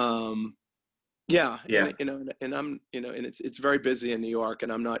 And, and I'm, and it's very busy in New York,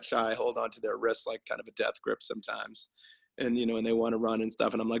 and I'm not shy. I hold on to their wrists like kind of a death grip sometimes, and and they want to run and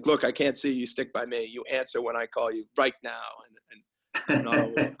stuff, and I'm like, "Look, I can't see you. Stick by me. You answer when I call you right now." And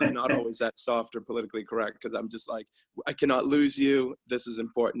I'm not always that soft or politically correct, because I'm just like, I cannot lose you. This is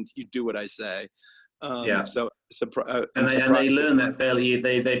important. You do what I say. So and they learn that fairly.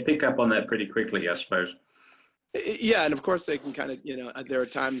 They pick up on that pretty quickly, I suppose. Yeah, and of course they can kind of, there are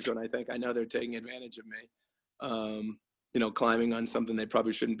times when I think I know they're taking advantage of me. climbing on something they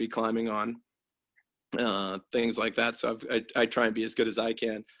probably shouldn't be climbing on, things like that. So I try and be as good as I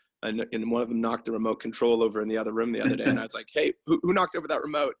can. And one of them knocked the remote control over in the other room the other day, and I was like, "Hey, who knocked over that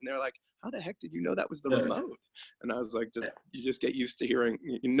remote?" And they're like, "How the heck did you know that was the remote?" And I was like, you just get used to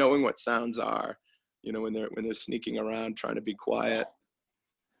knowing what sounds are, when they're sneaking around trying to be quiet.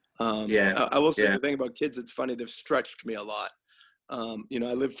 I will say the thing about kids, it's funny, they've stretched me a lot.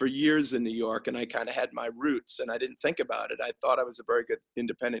 I lived for years in New York, and I kind of had my roots, and I didn't think about it. I thought I was a very good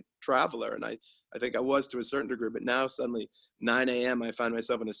independent traveler, and I think I was to a certain degree, but now suddenly 9 a.m. I find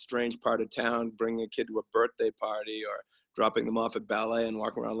myself in a strange part of town, bringing a kid to a birthday party or dropping them off at ballet and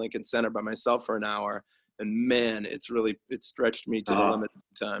walking around Lincoln Center by myself for an hour. And man, it's stretched me to the limit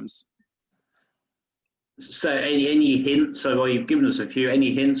sometimes. So any hints? So you've given us a few.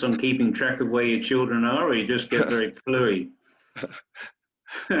 Any hints on keeping track of where your children are, or you just get very fluey?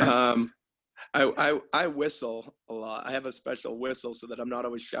 I whistle a lot. I have a special whistle so that I'm not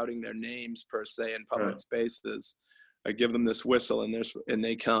always shouting their names per se in public spaces. I give them this whistle, and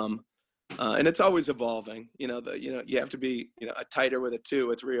they come, and it's always evolving. You have to be a tighter with a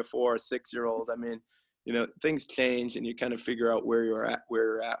 2, a 3, a 4, a 6-year-old. I mean, things change, and you kind of figure out where you're at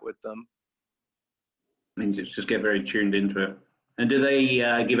with them. And just get very tuned into it. And do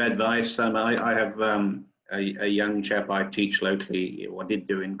they give advice? I have a young chap I teach locally, or I did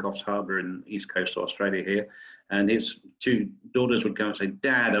do in Coffs Harbour in East Coast Australia here, and his 2 daughters would come and say,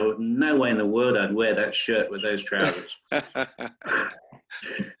 "Dad, no way in the world I'd wear that shirt with those trousers."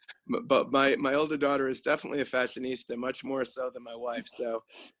 But my older daughter is definitely a fashionista, much more so than my wife. So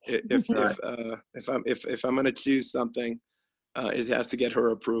if I'm going to choose something, it has to get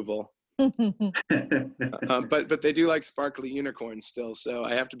her approval. But they do like sparkly unicorns still, so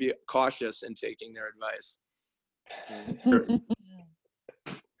I have to be cautious in taking their advice.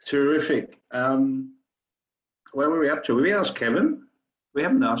 Terrific. Where were we up to? We asked Kevin. We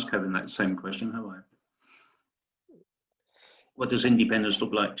haven't asked Kevin that same question, have I? What does independence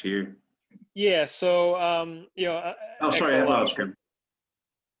look like to you? Yeah. So sorry, I have asked him.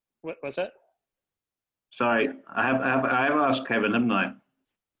 What's that? Sorry, I have asked Kevin, haven't I?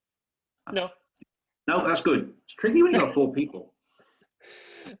 No, that's good. It's tricky when you got 4 people.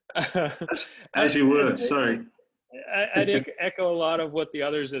 As you were, sorry. I'd echo a lot of what the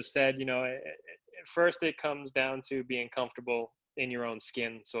others have said. At first it comes down to being comfortable in your own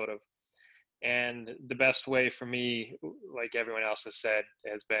skin, sort of. And the best way for me, like everyone else has said,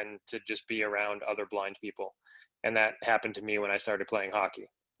 has been to just be around other blind people. And that happened to me when I started playing hockey.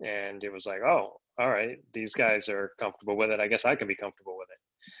 And it was like, oh, all right, these guys are comfortable with it. I guess I can be comfortable with it.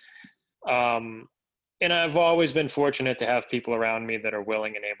 And I've always been fortunate to have people around me that are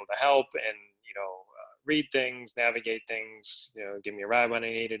willing and able to help and, read things, navigate things, give me a ride when I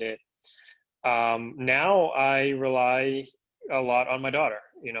needed it. Now I rely a lot on my daughter,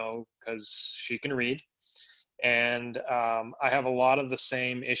 because she can read. And I have a lot of the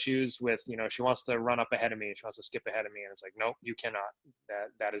same issues with, she wants to run up ahead of me. She wants to skip ahead of me. And it's like, nope, you cannot.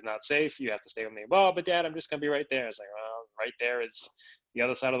 That is not safe. You have to stay with me. Well, but Dad, I'm just going to be right there. It's like, well, right there is the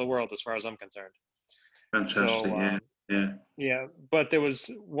other side of the world as far as I'm concerned. Fantastic. So, yeah. But there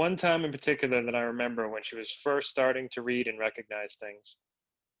was one time in particular that I remember when she was first starting to read and recognize things.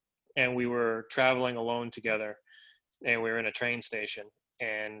 And we were traveling alone together, and we were in a train station.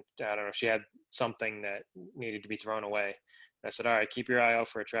 And I don't know, she had something that needed to be thrown away. And I said, all right, keep your eye out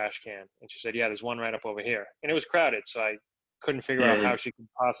for a trash can. And she said, yeah, there's one right up over here. And it was crowded, so I couldn't figure out how she could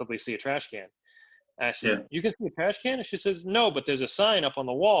possibly see a trash can. And I said, you can see a trash can? And she says, no, but there's a sign up on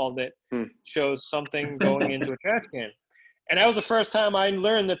the wall that shows something going into a trash can. And that was the first time I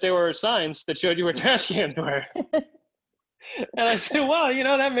learned that there were signs that showed you where trash cans were. And I said, wow,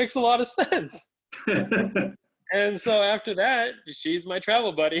 that makes a lot of sense. And so after that, she's my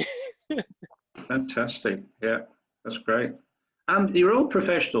travel buddy. Fantastic. Yeah, that's great. You're all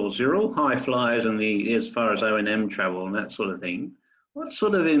professionals. You're all high flyers as far as O&M travel and that sort of thing. What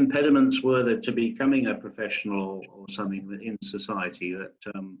sort of impediments were there to becoming a professional or something in society that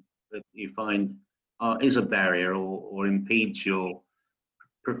you find is a barrier or impedes your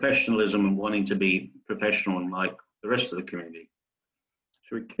professionalism and wanting to be professional like the rest of the community?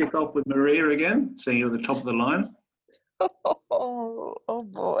 Should we kick off with Maria again, seeing you're at the top of the line? Oh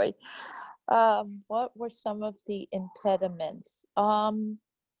boy. What were some of the impediments?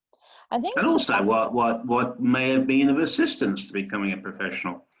 I think. And also, what may have been of assistance to becoming a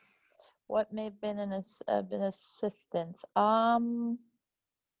professional? What may have been assistance? I'm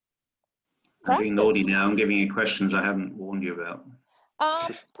being naughty now. I'm giving you questions I haven't warned you about.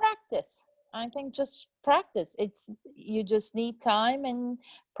 Practice. I think just practice. You just need time and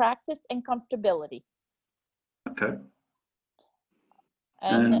practice and comfortability. Okay.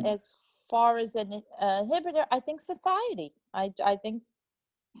 And And as far as an inhibitor, I think society. I think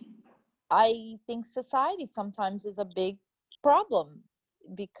society sometimes is a big problem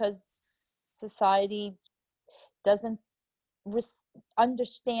because society doesn't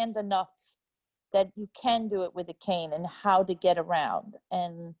understand enough that you can do it with a cane and how to get around.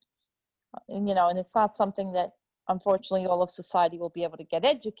 And and it's not something that unfortunately all of society will be able to get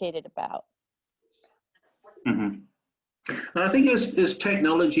educated about. mhm. And I think as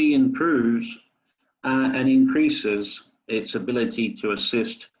technology improves and increases its ability to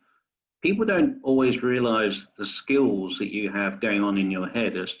assist, people don't always realize the skills that you have going on in your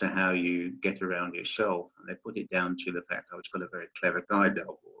head as to how you get around yourself. And they put it down to the fact, oh, he's got a very clever guide dog,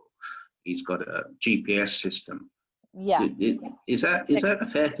 or he's got a GPS system. Yeah. Is that a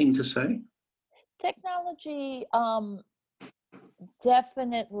fair thing to say? Technology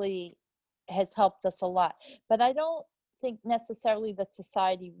definitely has helped us a lot, but I don't think necessarily that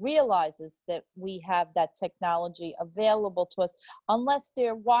society realizes that we have that technology available to us unless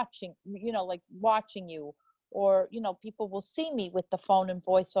they're watching, like watching you, or people will see me with the phone and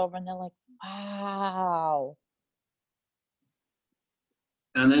voiceover and they're like, wow.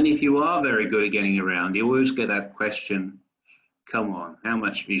 And then if you are very good at getting around, you always get that question, come on, how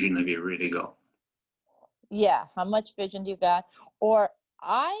much vision have you really got? Yeah, how much vision do you got? Or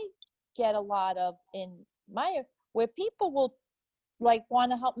I get a lot of in my, where people will like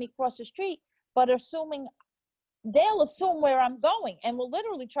want to help me cross the street, but they'll assume where I'm going and will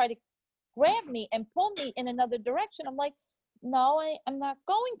literally try to grab me and pull me in another direction. I'm like, no, I'm not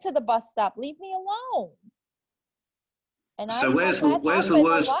going to the bus stop. Leave me alone. And So I've had that happen a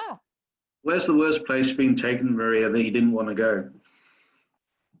lot. Where's the worst place being taken, Maria, that you didn't want to go?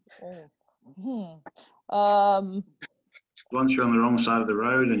 Once you're on the wrong side of the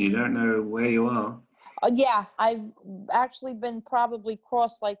road and you don't know where you are. Yeah, I've actually been probably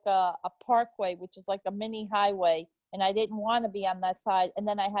crossed like a parkway, which is like a mini highway, and I didn't want to be on that side. And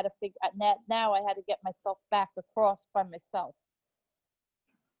then I had to figure out that now I had to get myself back across by myself.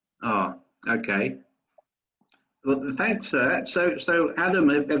 Oh, okay. Well, thanks for that. So Adam,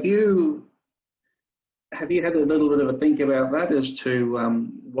 have you had a little bit of a think about that as to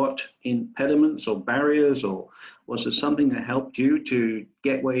what impediments or barriers, or was it something that helped you to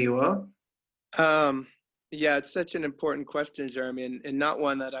get where you are? Yeah, it's such an important question, Jeremy, and not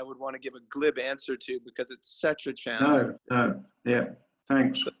one that I would want to give a glib answer to because it's such a challenge. No, yeah,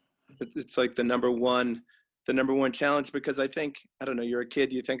 thanks. It's like the number one challenge, because I think, I don't know, you're a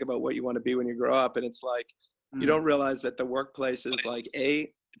kid, you think about what you want to be when you grow up, and it's like, you don't realize that the workplace is like,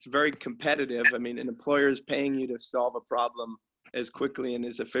 it's very competitive. I mean, an employer is paying you to solve a problem as quickly and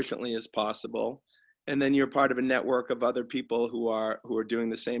as efficiently as possible. And then you're part of a network of other people who are doing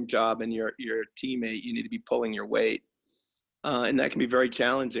the same job, and you're a teammate. You need to be pulling your weight. And that can be very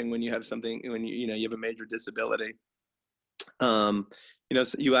challenging when you have something, when you have a major disability. So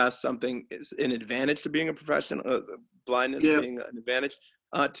you asked something, is an advantage to being a professional, blindness being an advantage.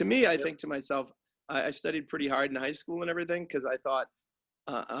 To me, I think to myself, I studied pretty hard in high school and everything, because I thought,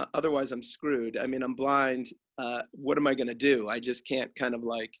 otherwise I'm screwed. I mean, I'm blind. What am I going to do? I just can't kind of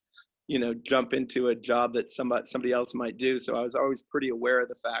like, jump into a job that somebody else might do. So I was always pretty aware of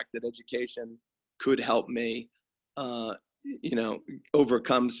the fact that education could help me,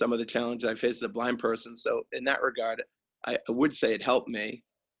 overcome some of the challenges I faced as a blind person. So in that regard, I would say it helped me,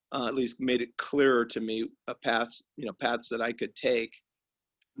 at least made it clearer to me paths that I could take.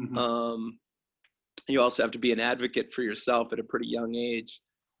 Mm-hmm. You also have to be an advocate for yourself at a pretty young age,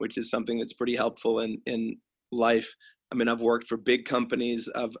 which is something that's pretty helpful in life. I mean, I've worked for big companies.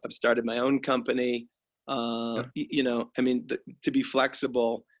 I've started my own company. To be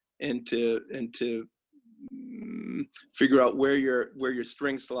flexible and to figure out where your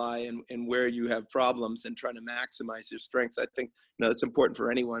strengths lie and where you have problems, and trying to maximize your strengths. I think that's important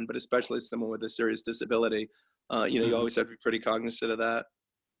for anyone, but especially someone with a serious disability. You always have to be pretty cognizant of that.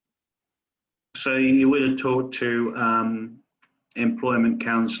 So you would have talked to employment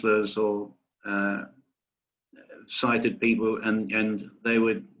counselors or sighted people, and they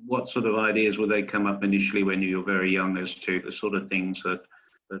would, what sort of ideas would they come up initially when you were very young as to the sort of things that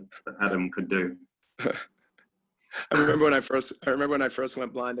Adam could do? I remember when I first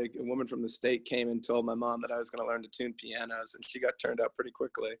went blind, a woman from the state came and told my mom that I was going to learn to tune pianos, and she got turned out pretty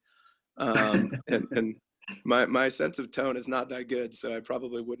quickly. And my sense of tone is not that good, so I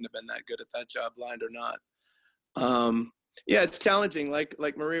probably wouldn't have been that good at that job, blind or not. Yeah, it's challenging.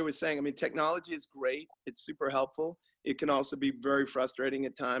 Like Maria was saying, I mean, technology is great. It's super helpful. It can also be very frustrating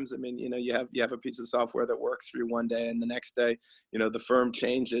at times. I mean, you have a piece of software that works for you one day, and the next day, the firm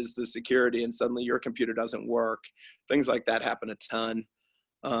changes the security and suddenly your computer doesn't work. Things like that happen a ton.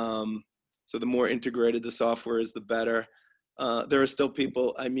 So the more integrated the software is, the better. There are still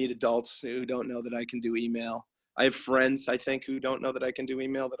people, I meet adults who don't know that I can do email. I have friends, I think, who don't know that I can do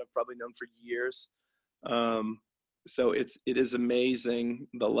email that I've probably known for years. So it is amazing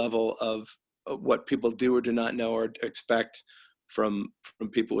the level of what people do or do not know or expect from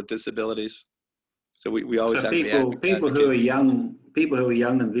people with disabilities. So we always So have to be people who are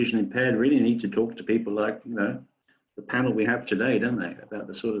young and vision impaired really need to talk to people like, the panel we have today, don't they, about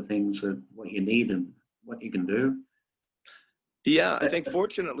the sort of things that what you need and what you can do. Yeah, I think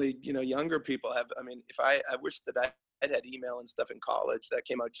fortunately, younger people have, if I wish that I'd had email and stuff in college that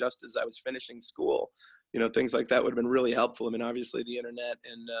came out just as I was finishing school, things like that would have been really helpful. Obviously the internet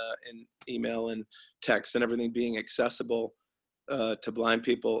and email and text and everything being accessible to blind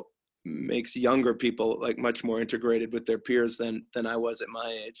people makes younger people like much more integrated with their peers than I was at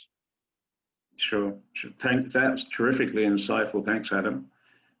my age. Sure. That's terrifically insightful. Thanks, Adam.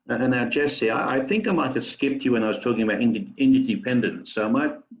 And now, Jesse, I think I might have skipped you when I was talking about interdependence. So I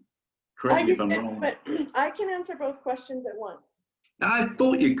might correct me if I'm wrong. But I can answer both questions at once. I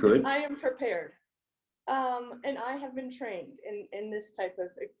thought you could. I am prepared. And I have been trained in this type of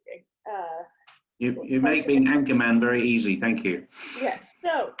You make being anchorman very easy. Thank you. Yes.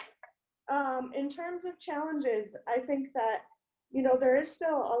 So in terms of challenges, I think that, there is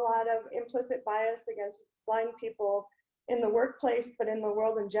still a lot of implicit bias against blind people in the workplace, but in the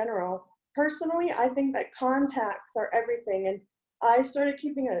world in general. Personally, I think that contacts are everything. And I started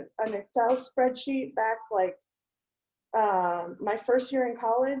keeping an Excel spreadsheet back my first year in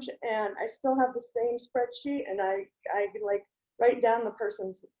college, and I still have the same spreadsheet, and I like write down the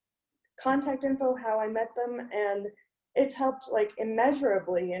person's contact info, how I met them, and it's helped like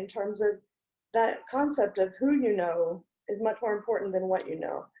immeasurably in terms of that concept of who you know is much more important than what you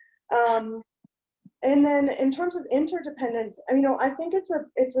know. And then in terms of interdependence, I think it's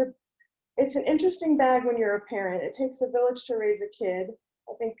an interesting bag when you're a parent. It takes a village to raise a kid.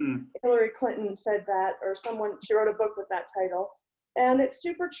 I think Hillary Clinton said that, or she wrote a book with that title. And it's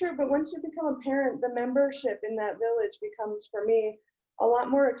super true, but once you become a parent, the membership in that village becomes, for me, a lot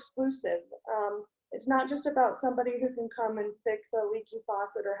more exclusive. It's not just about somebody who can come and fix a leaky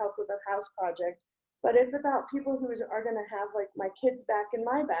faucet or help with a house project, but it's about people who are gonna have like my kid's back and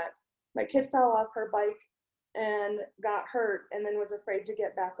my back. My kid fell off her bike and got hurt and then was afraid to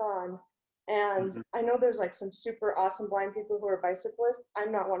get back on. And I know there's like some super awesome blind people who are bicyclists.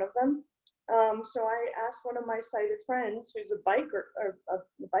 I'm not one of them. So I asked one of my sighted friends who's a biker or a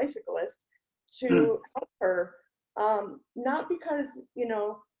bicyclist to help her. Not because,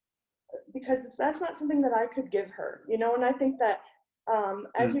 because that's not something that I could give her, and I think that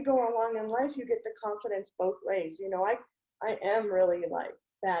as you go along in life, you get the confidence both ways. I am really like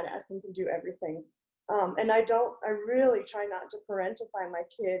badass and can do everything. And I really try not to parentify my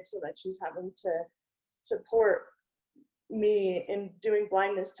kid so that she's having to support me in doing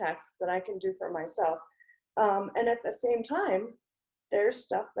blindness tasks that I can do for myself. And at the same time, there's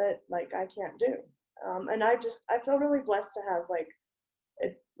stuff that like I can't do. And I feel really blessed to have like,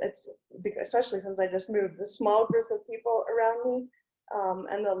 it's especially since I just moved, the small group of people around me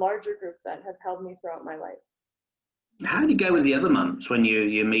and the larger group that have held me throughout my life. How do you go with the other mums when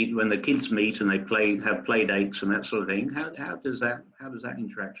you meet, when the kids meet and they have play dates and that sort of thing? How does that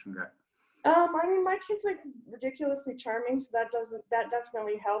interaction go? My kid's like ridiculously charming, so that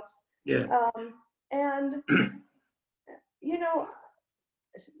definitely helps. Yeah. And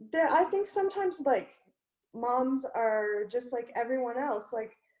I think sometimes like moms are just like everyone else,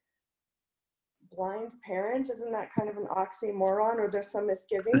 like blind parent, isn't that kind of an oxymoron, or there's some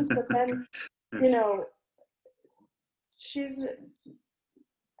misgivings, but then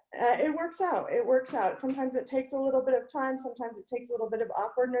it works out. Sometimes it takes a little bit of time, sometimes it takes a little bit of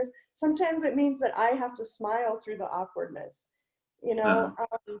awkwardness, sometimes it means that I have to smile through the awkwardness,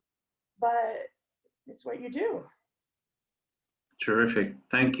 but it's what you do. Terrific.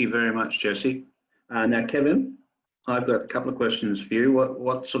 Thank you very much, Jesse. Now, Kevin, I've got a couple of questions for you.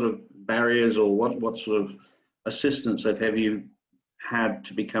 What sort of barriers or what sort of assistance have you had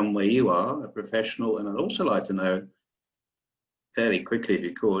to become where you are, a professional? And I'd also like to know, fairly quickly if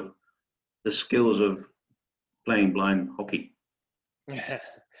you could, the skills of playing blind hockey.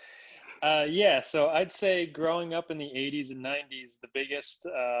 So I'd say growing up in the 80s and 90s, the biggest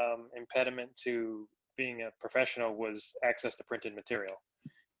impediment to being a professional was access to printed material.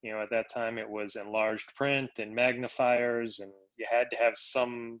 At that time it was enlarged print and magnifiers, and you had to have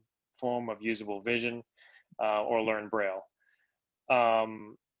some form of usable vision or learn Braille.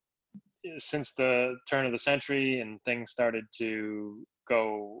 Since the turn of the century and things started to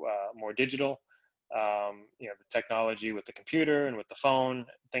go more digital, The technology with the computer and with the phone,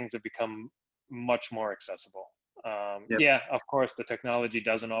 things have become much more accessible. Yep. Yeah, of course, the technology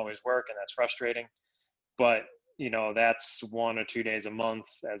doesn't always work, and that's frustrating. But that's 1 or 2 days a month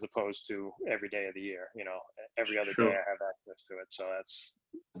as opposed to every day of the year. Every other day I have access to it, so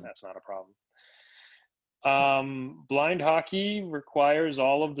that's not a problem. Blind hockey requires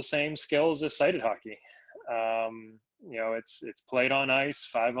all of the same skills as sighted hockey. It's played on ice,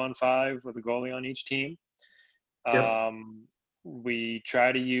 5-on-5 with a goalie on each team. Yep. We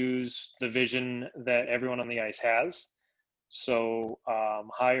try to use the vision that everyone on the ice has. So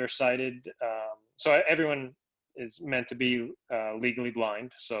higher sighted, so everyone is meant to be legally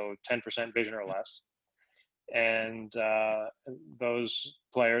blind, so 10% vision or less. And those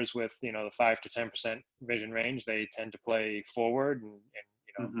players with the 5 to 10% vision range, they tend to play forward and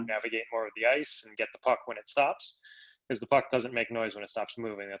navigate more of the ice and get the puck when it stops, because the puck doesn't make noise when it stops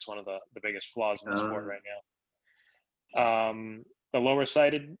moving. That's one of the biggest flaws in the sport right now. The lower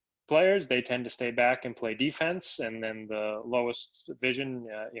sighted players, they tend to stay back and play defense, and then the lowest vision,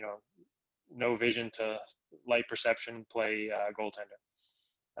 no vision to light perception, play goaltender,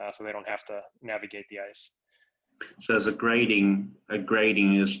 so they don't have to navigate the ice. So there's a grading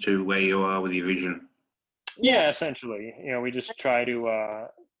as to where you are with your vision. Yeah, essentially, we just try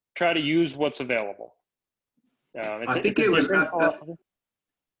to use what's available. I think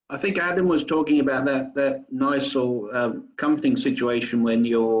Adam was talking about that nice or comforting situation when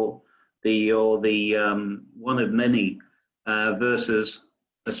you're the one of many versus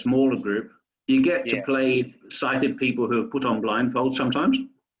a smaller group. You get to play sighted people who have put on blindfolds sometimes.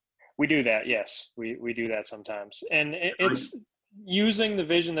 We do that, yes. We do that sometimes. And it's using the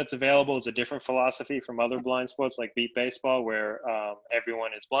vision that's available is a different philosophy from other blind sports like beat baseball, where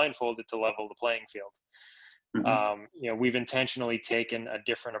everyone is blindfolded to level the playing field. Mm-hmm. We've intentionally taken a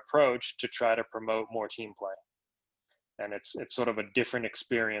different approach to try to promote more team play. And it's sort of a different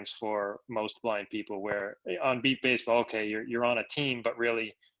experience for most blind people, where on beat baseball, okay, you're on a team, but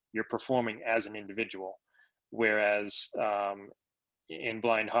really you're performing as an individual. Whereas in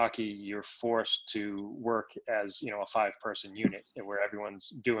blind hockey, you're forced to work as a 5-person unit where everyone's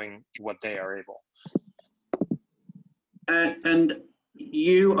doing what they are able. And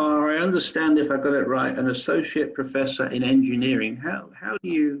you are, I understand if I got it right, an associate professor in engineering. How do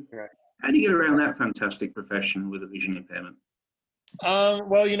you get around that fantastic profession with a vision impairment?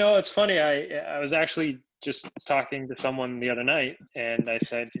 Well, it's funny. I was actually just talking to someone the other night, and I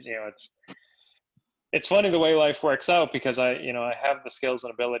said, it's funny the way life works out, because I have the skills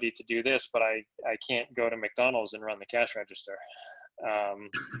and ability to do this, but I can't go to McDonald's and run the cash register.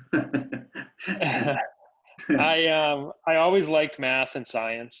 I always liked math and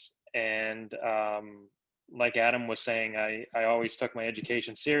science, and like Adam was saying, I always took my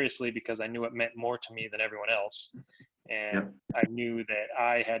education seriously because I knew it meant more to me than everyone else. And I knew that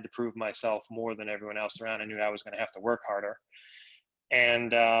I had to prove myself more than everyone else around. I knew I was going to have to work harder.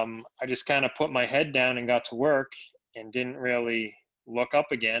 And I just kind of put my head down and got to work, and didn't really look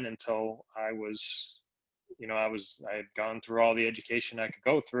up again until I had gone through all the education I could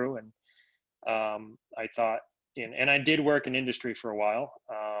go through. And I thought, and I did work in industry for a while.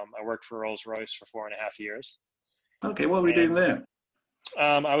 I worked for Rolls-Royce for 4.5 years. Okay, what were you doing there?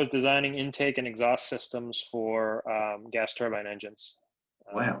 I was designing intake and exhaust systems for gas turbine engines.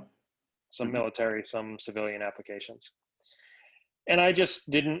 Wow. Some military, some civilian applications. And I just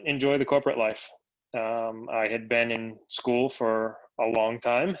didn't enjoy the corporate life. I had been in school for a long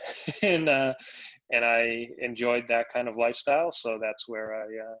time, and I enjoyed that kind of lifestyle. So that's where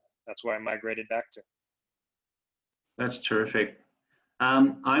I migrated back to. That's terrific.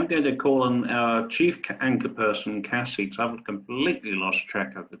 I'm going to call on our chief anchor person, Cassie, because I've completely lost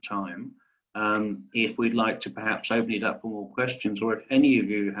track of the time. If we'd like to perhaps open it up for more questions, or if any of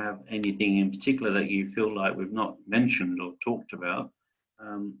you have anything in particular that you feel like we've not mentioned or talked about,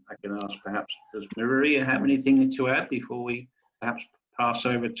 I can ask perhaps, does Maria have anything to add before we perhaps pass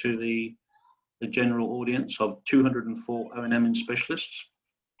over to the general audience of 204 O&M specialists?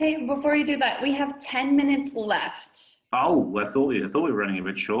 Hey, before you do that, we have 10 minutes left. Oh, I thought we were running a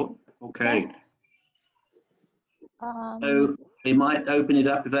bit short. Okay. So we might open it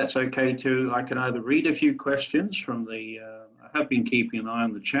up, if that's okay, to, I can either read a few questions from I have been keeping an eye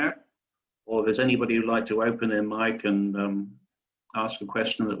on the chat, or if there's anybody who'd like to open their mic and ask a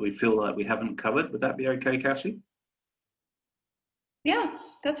question that we feel like we haven't covered. Would that be okay, Cassie? Yeah,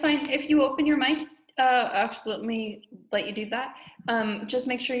 that's fine. If you open your mic, actually, let me let you do that. Just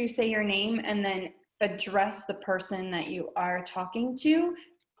make sure you say your name and then address the person that you are talking to.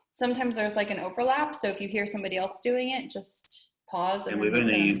 Sometimes there's like an overlap, so if you hear somebody else doing it, just pause and And then we've wait for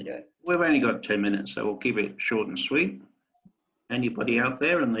them to do only it. got 10 minutes, so we'll keep it short and sweet. Anybody out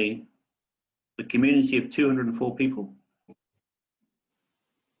there in the community of 204 people?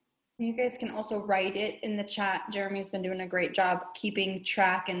 You guys can also write it in the chat. Jeremy's been doing a great job keeping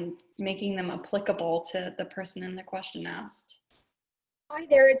track and making them applicable to the person in the question asked. Hi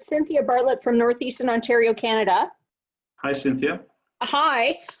there, it's Cynthia Bartlett from Northeastern Ontario, Canada. Hi, Cynthia.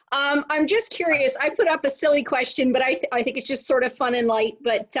 Hi, I'm just curious. I put up a silly question, but I think it's just sort of fun and light.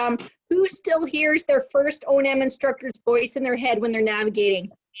 But who still hears their first O&M instructor's voice in their head when they're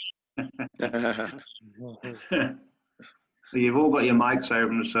navigating? You've all got your mics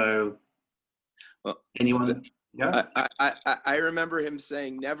open, so Well, anyone? Yeah. I remember him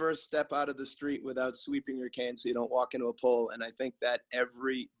saying, never step out of the street without sweeping your cane so you don't walk into a pole. And I think that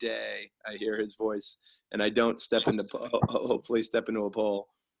every day I hear his voice and I don't hopefully step into a pole.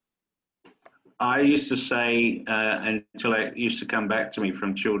 I used to say, until it used to come back to me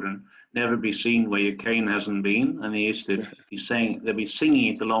from children, never be seen where your cane hasn't been. And they used to be saying, they'd be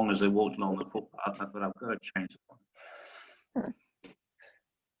singing it along as they walked along the footpath. I thought, I've got to change it.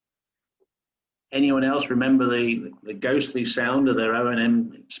 Anyone else remember the ghostly sound of their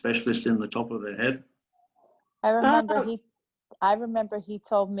O&M specialist in the top of their head? I remember he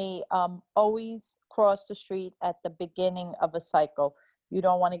told me, always cross the street at the beginning of a cycle. You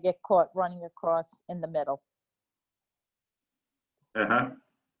don't want to get caught running across in the middle.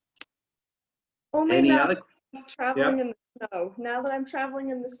 Only Any now other? that I'm traveling in the snow. Now that I'm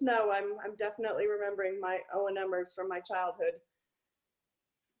traveling in the snow, I'm definitely remembering my O&Mers from my childhood.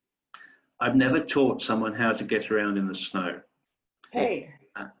 I've never taught someone how to get around in the snow. Hey,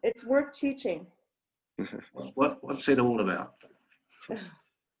 it's worth teaching. What's it all about?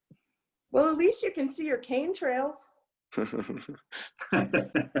 Well, at least you can see your cane trails.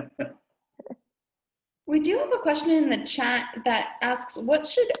 We do have a question in the chat that asks, what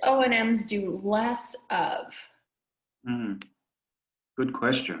should O&Ms do less of? Good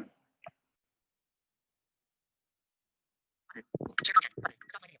question.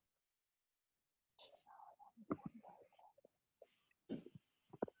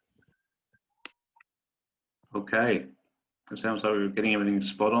 Okay. It sounds like we're getting everything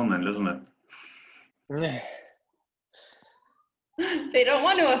spot on then, doesn't it? They don't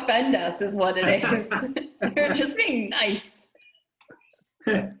want to offend us is what it is. They're just being nice.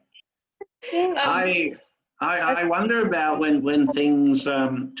 I wonder about when things,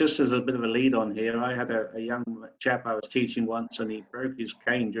 just as a bit of a lead on here, I had a young chap I was teaching once and he broke his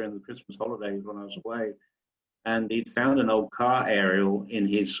cane during the Christmas holidays when I was away. And he'd found an old car aerial in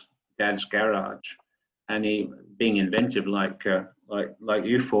his dad's garage. And he, being inventive like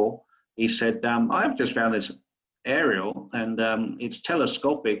you four, he said, I've just found this aerial and it's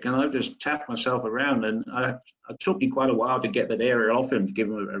telescopic and I've just tapped myself around and it took me quite a while to get that aerial off him to give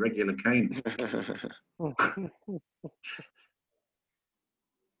him a regular cane.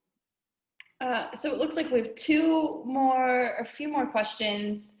 So it looks like we have a few more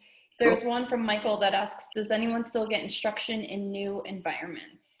questions. There's one from Michael that asks, does anyone still get instruction in new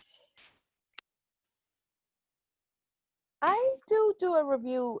environments? I do a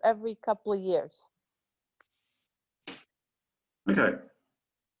review every couple of years. Okay.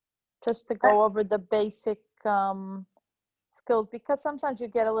 Just to go over the basic skills, because sometimes you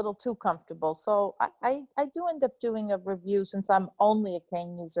get a little too comfortable. So I do end up doing a review since I'm only a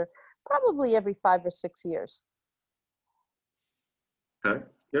cane user, probably every 5 or 6 years. Okay.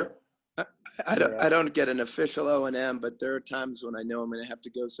 Yep. I don't get an official O&M, but there are times when I know I'm going to have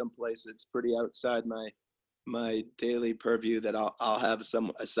to go someplace that's pretty outside my daily purview that I'll have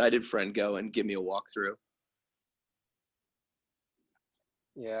a sighted friend go and give me a walkthrough.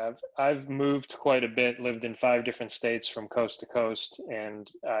 Yeah, I've moved quite a bit, lived in 5 different states from coast to coast, and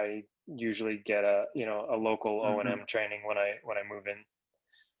I usually get a local O&M training when I move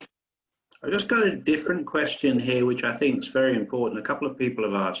in. I just got a different question here, which I think is very important. A couple of people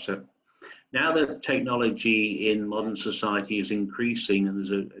have asked it. Now that technology in modern society is increasing and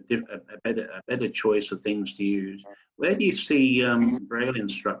there's a better choice of things to use, where do you see Braille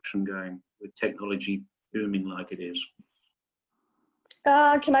instruction going with technology booming like it is?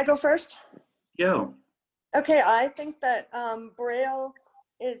 Can I go first? Yeah. Okay, I think that Braille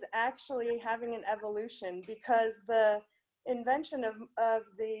is actually having an evolution because the invention of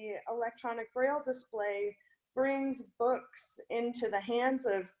the electronic Braille display brings books into the hands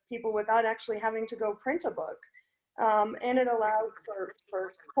of people without actually having to go print a book. And it allows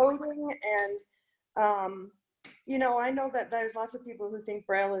for coding and, I know that there's lots of people who think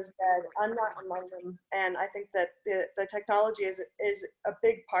Braille is dead. I'm not among them. And I think that the technology is a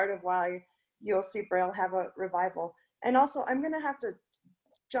big part of why you'll see Braille have a revival. And also, I'm going to have to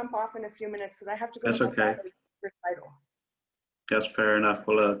jump off in a few minutes because I have to go That's to my okay. father's recital. That's fair enough.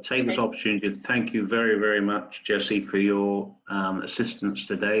 Well, take this opportunity to thank you very, very much, Jessie, for your assistance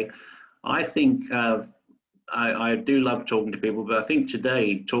today. I think I do love talking to people, but I think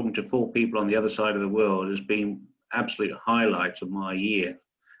today, talking to 4 people on the other side of the world has been absolute highlight of my year.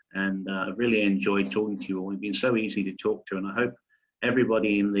 And I've really enjoyed talking to you all. You've been so easy to talk to, and I hope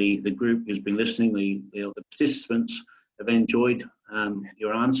everybody in the group who's been listening, the participants, have enjoyed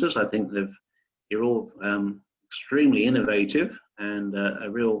your answers. I think you're all extremely innovative and a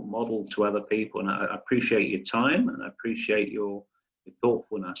real model to other people. And I appreciate your time and I appreciate your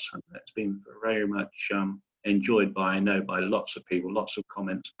thoughtfulness. And it's been very much enjoyed by lots of people, lots of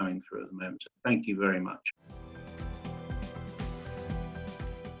comments coming through at the moment. So thank you very much.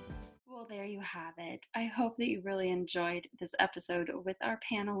 Well, there you have it. I hope that you really enjoyed this episode with our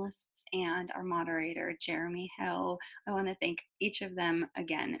panelists and our moderator, Jeremy Hill. I want to thank each of them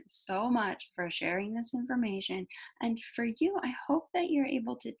again so much for sharing this information. And for you, I hope that you're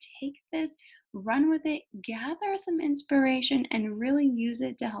able to take this, run with it, gather some inspiration, and really use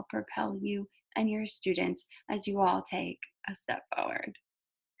it to help propel you and your students as you all take a step forward.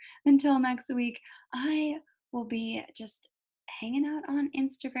 Until next week, I will be just hanging out on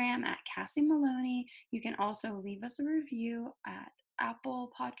Instagram at Cassie Maloney. You can also leave us a review at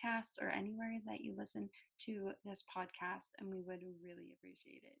Apple Podcasts or anywhere that you listen to this podcast, and we would really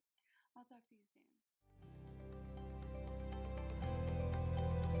appreciate it. I'll talk to you soon.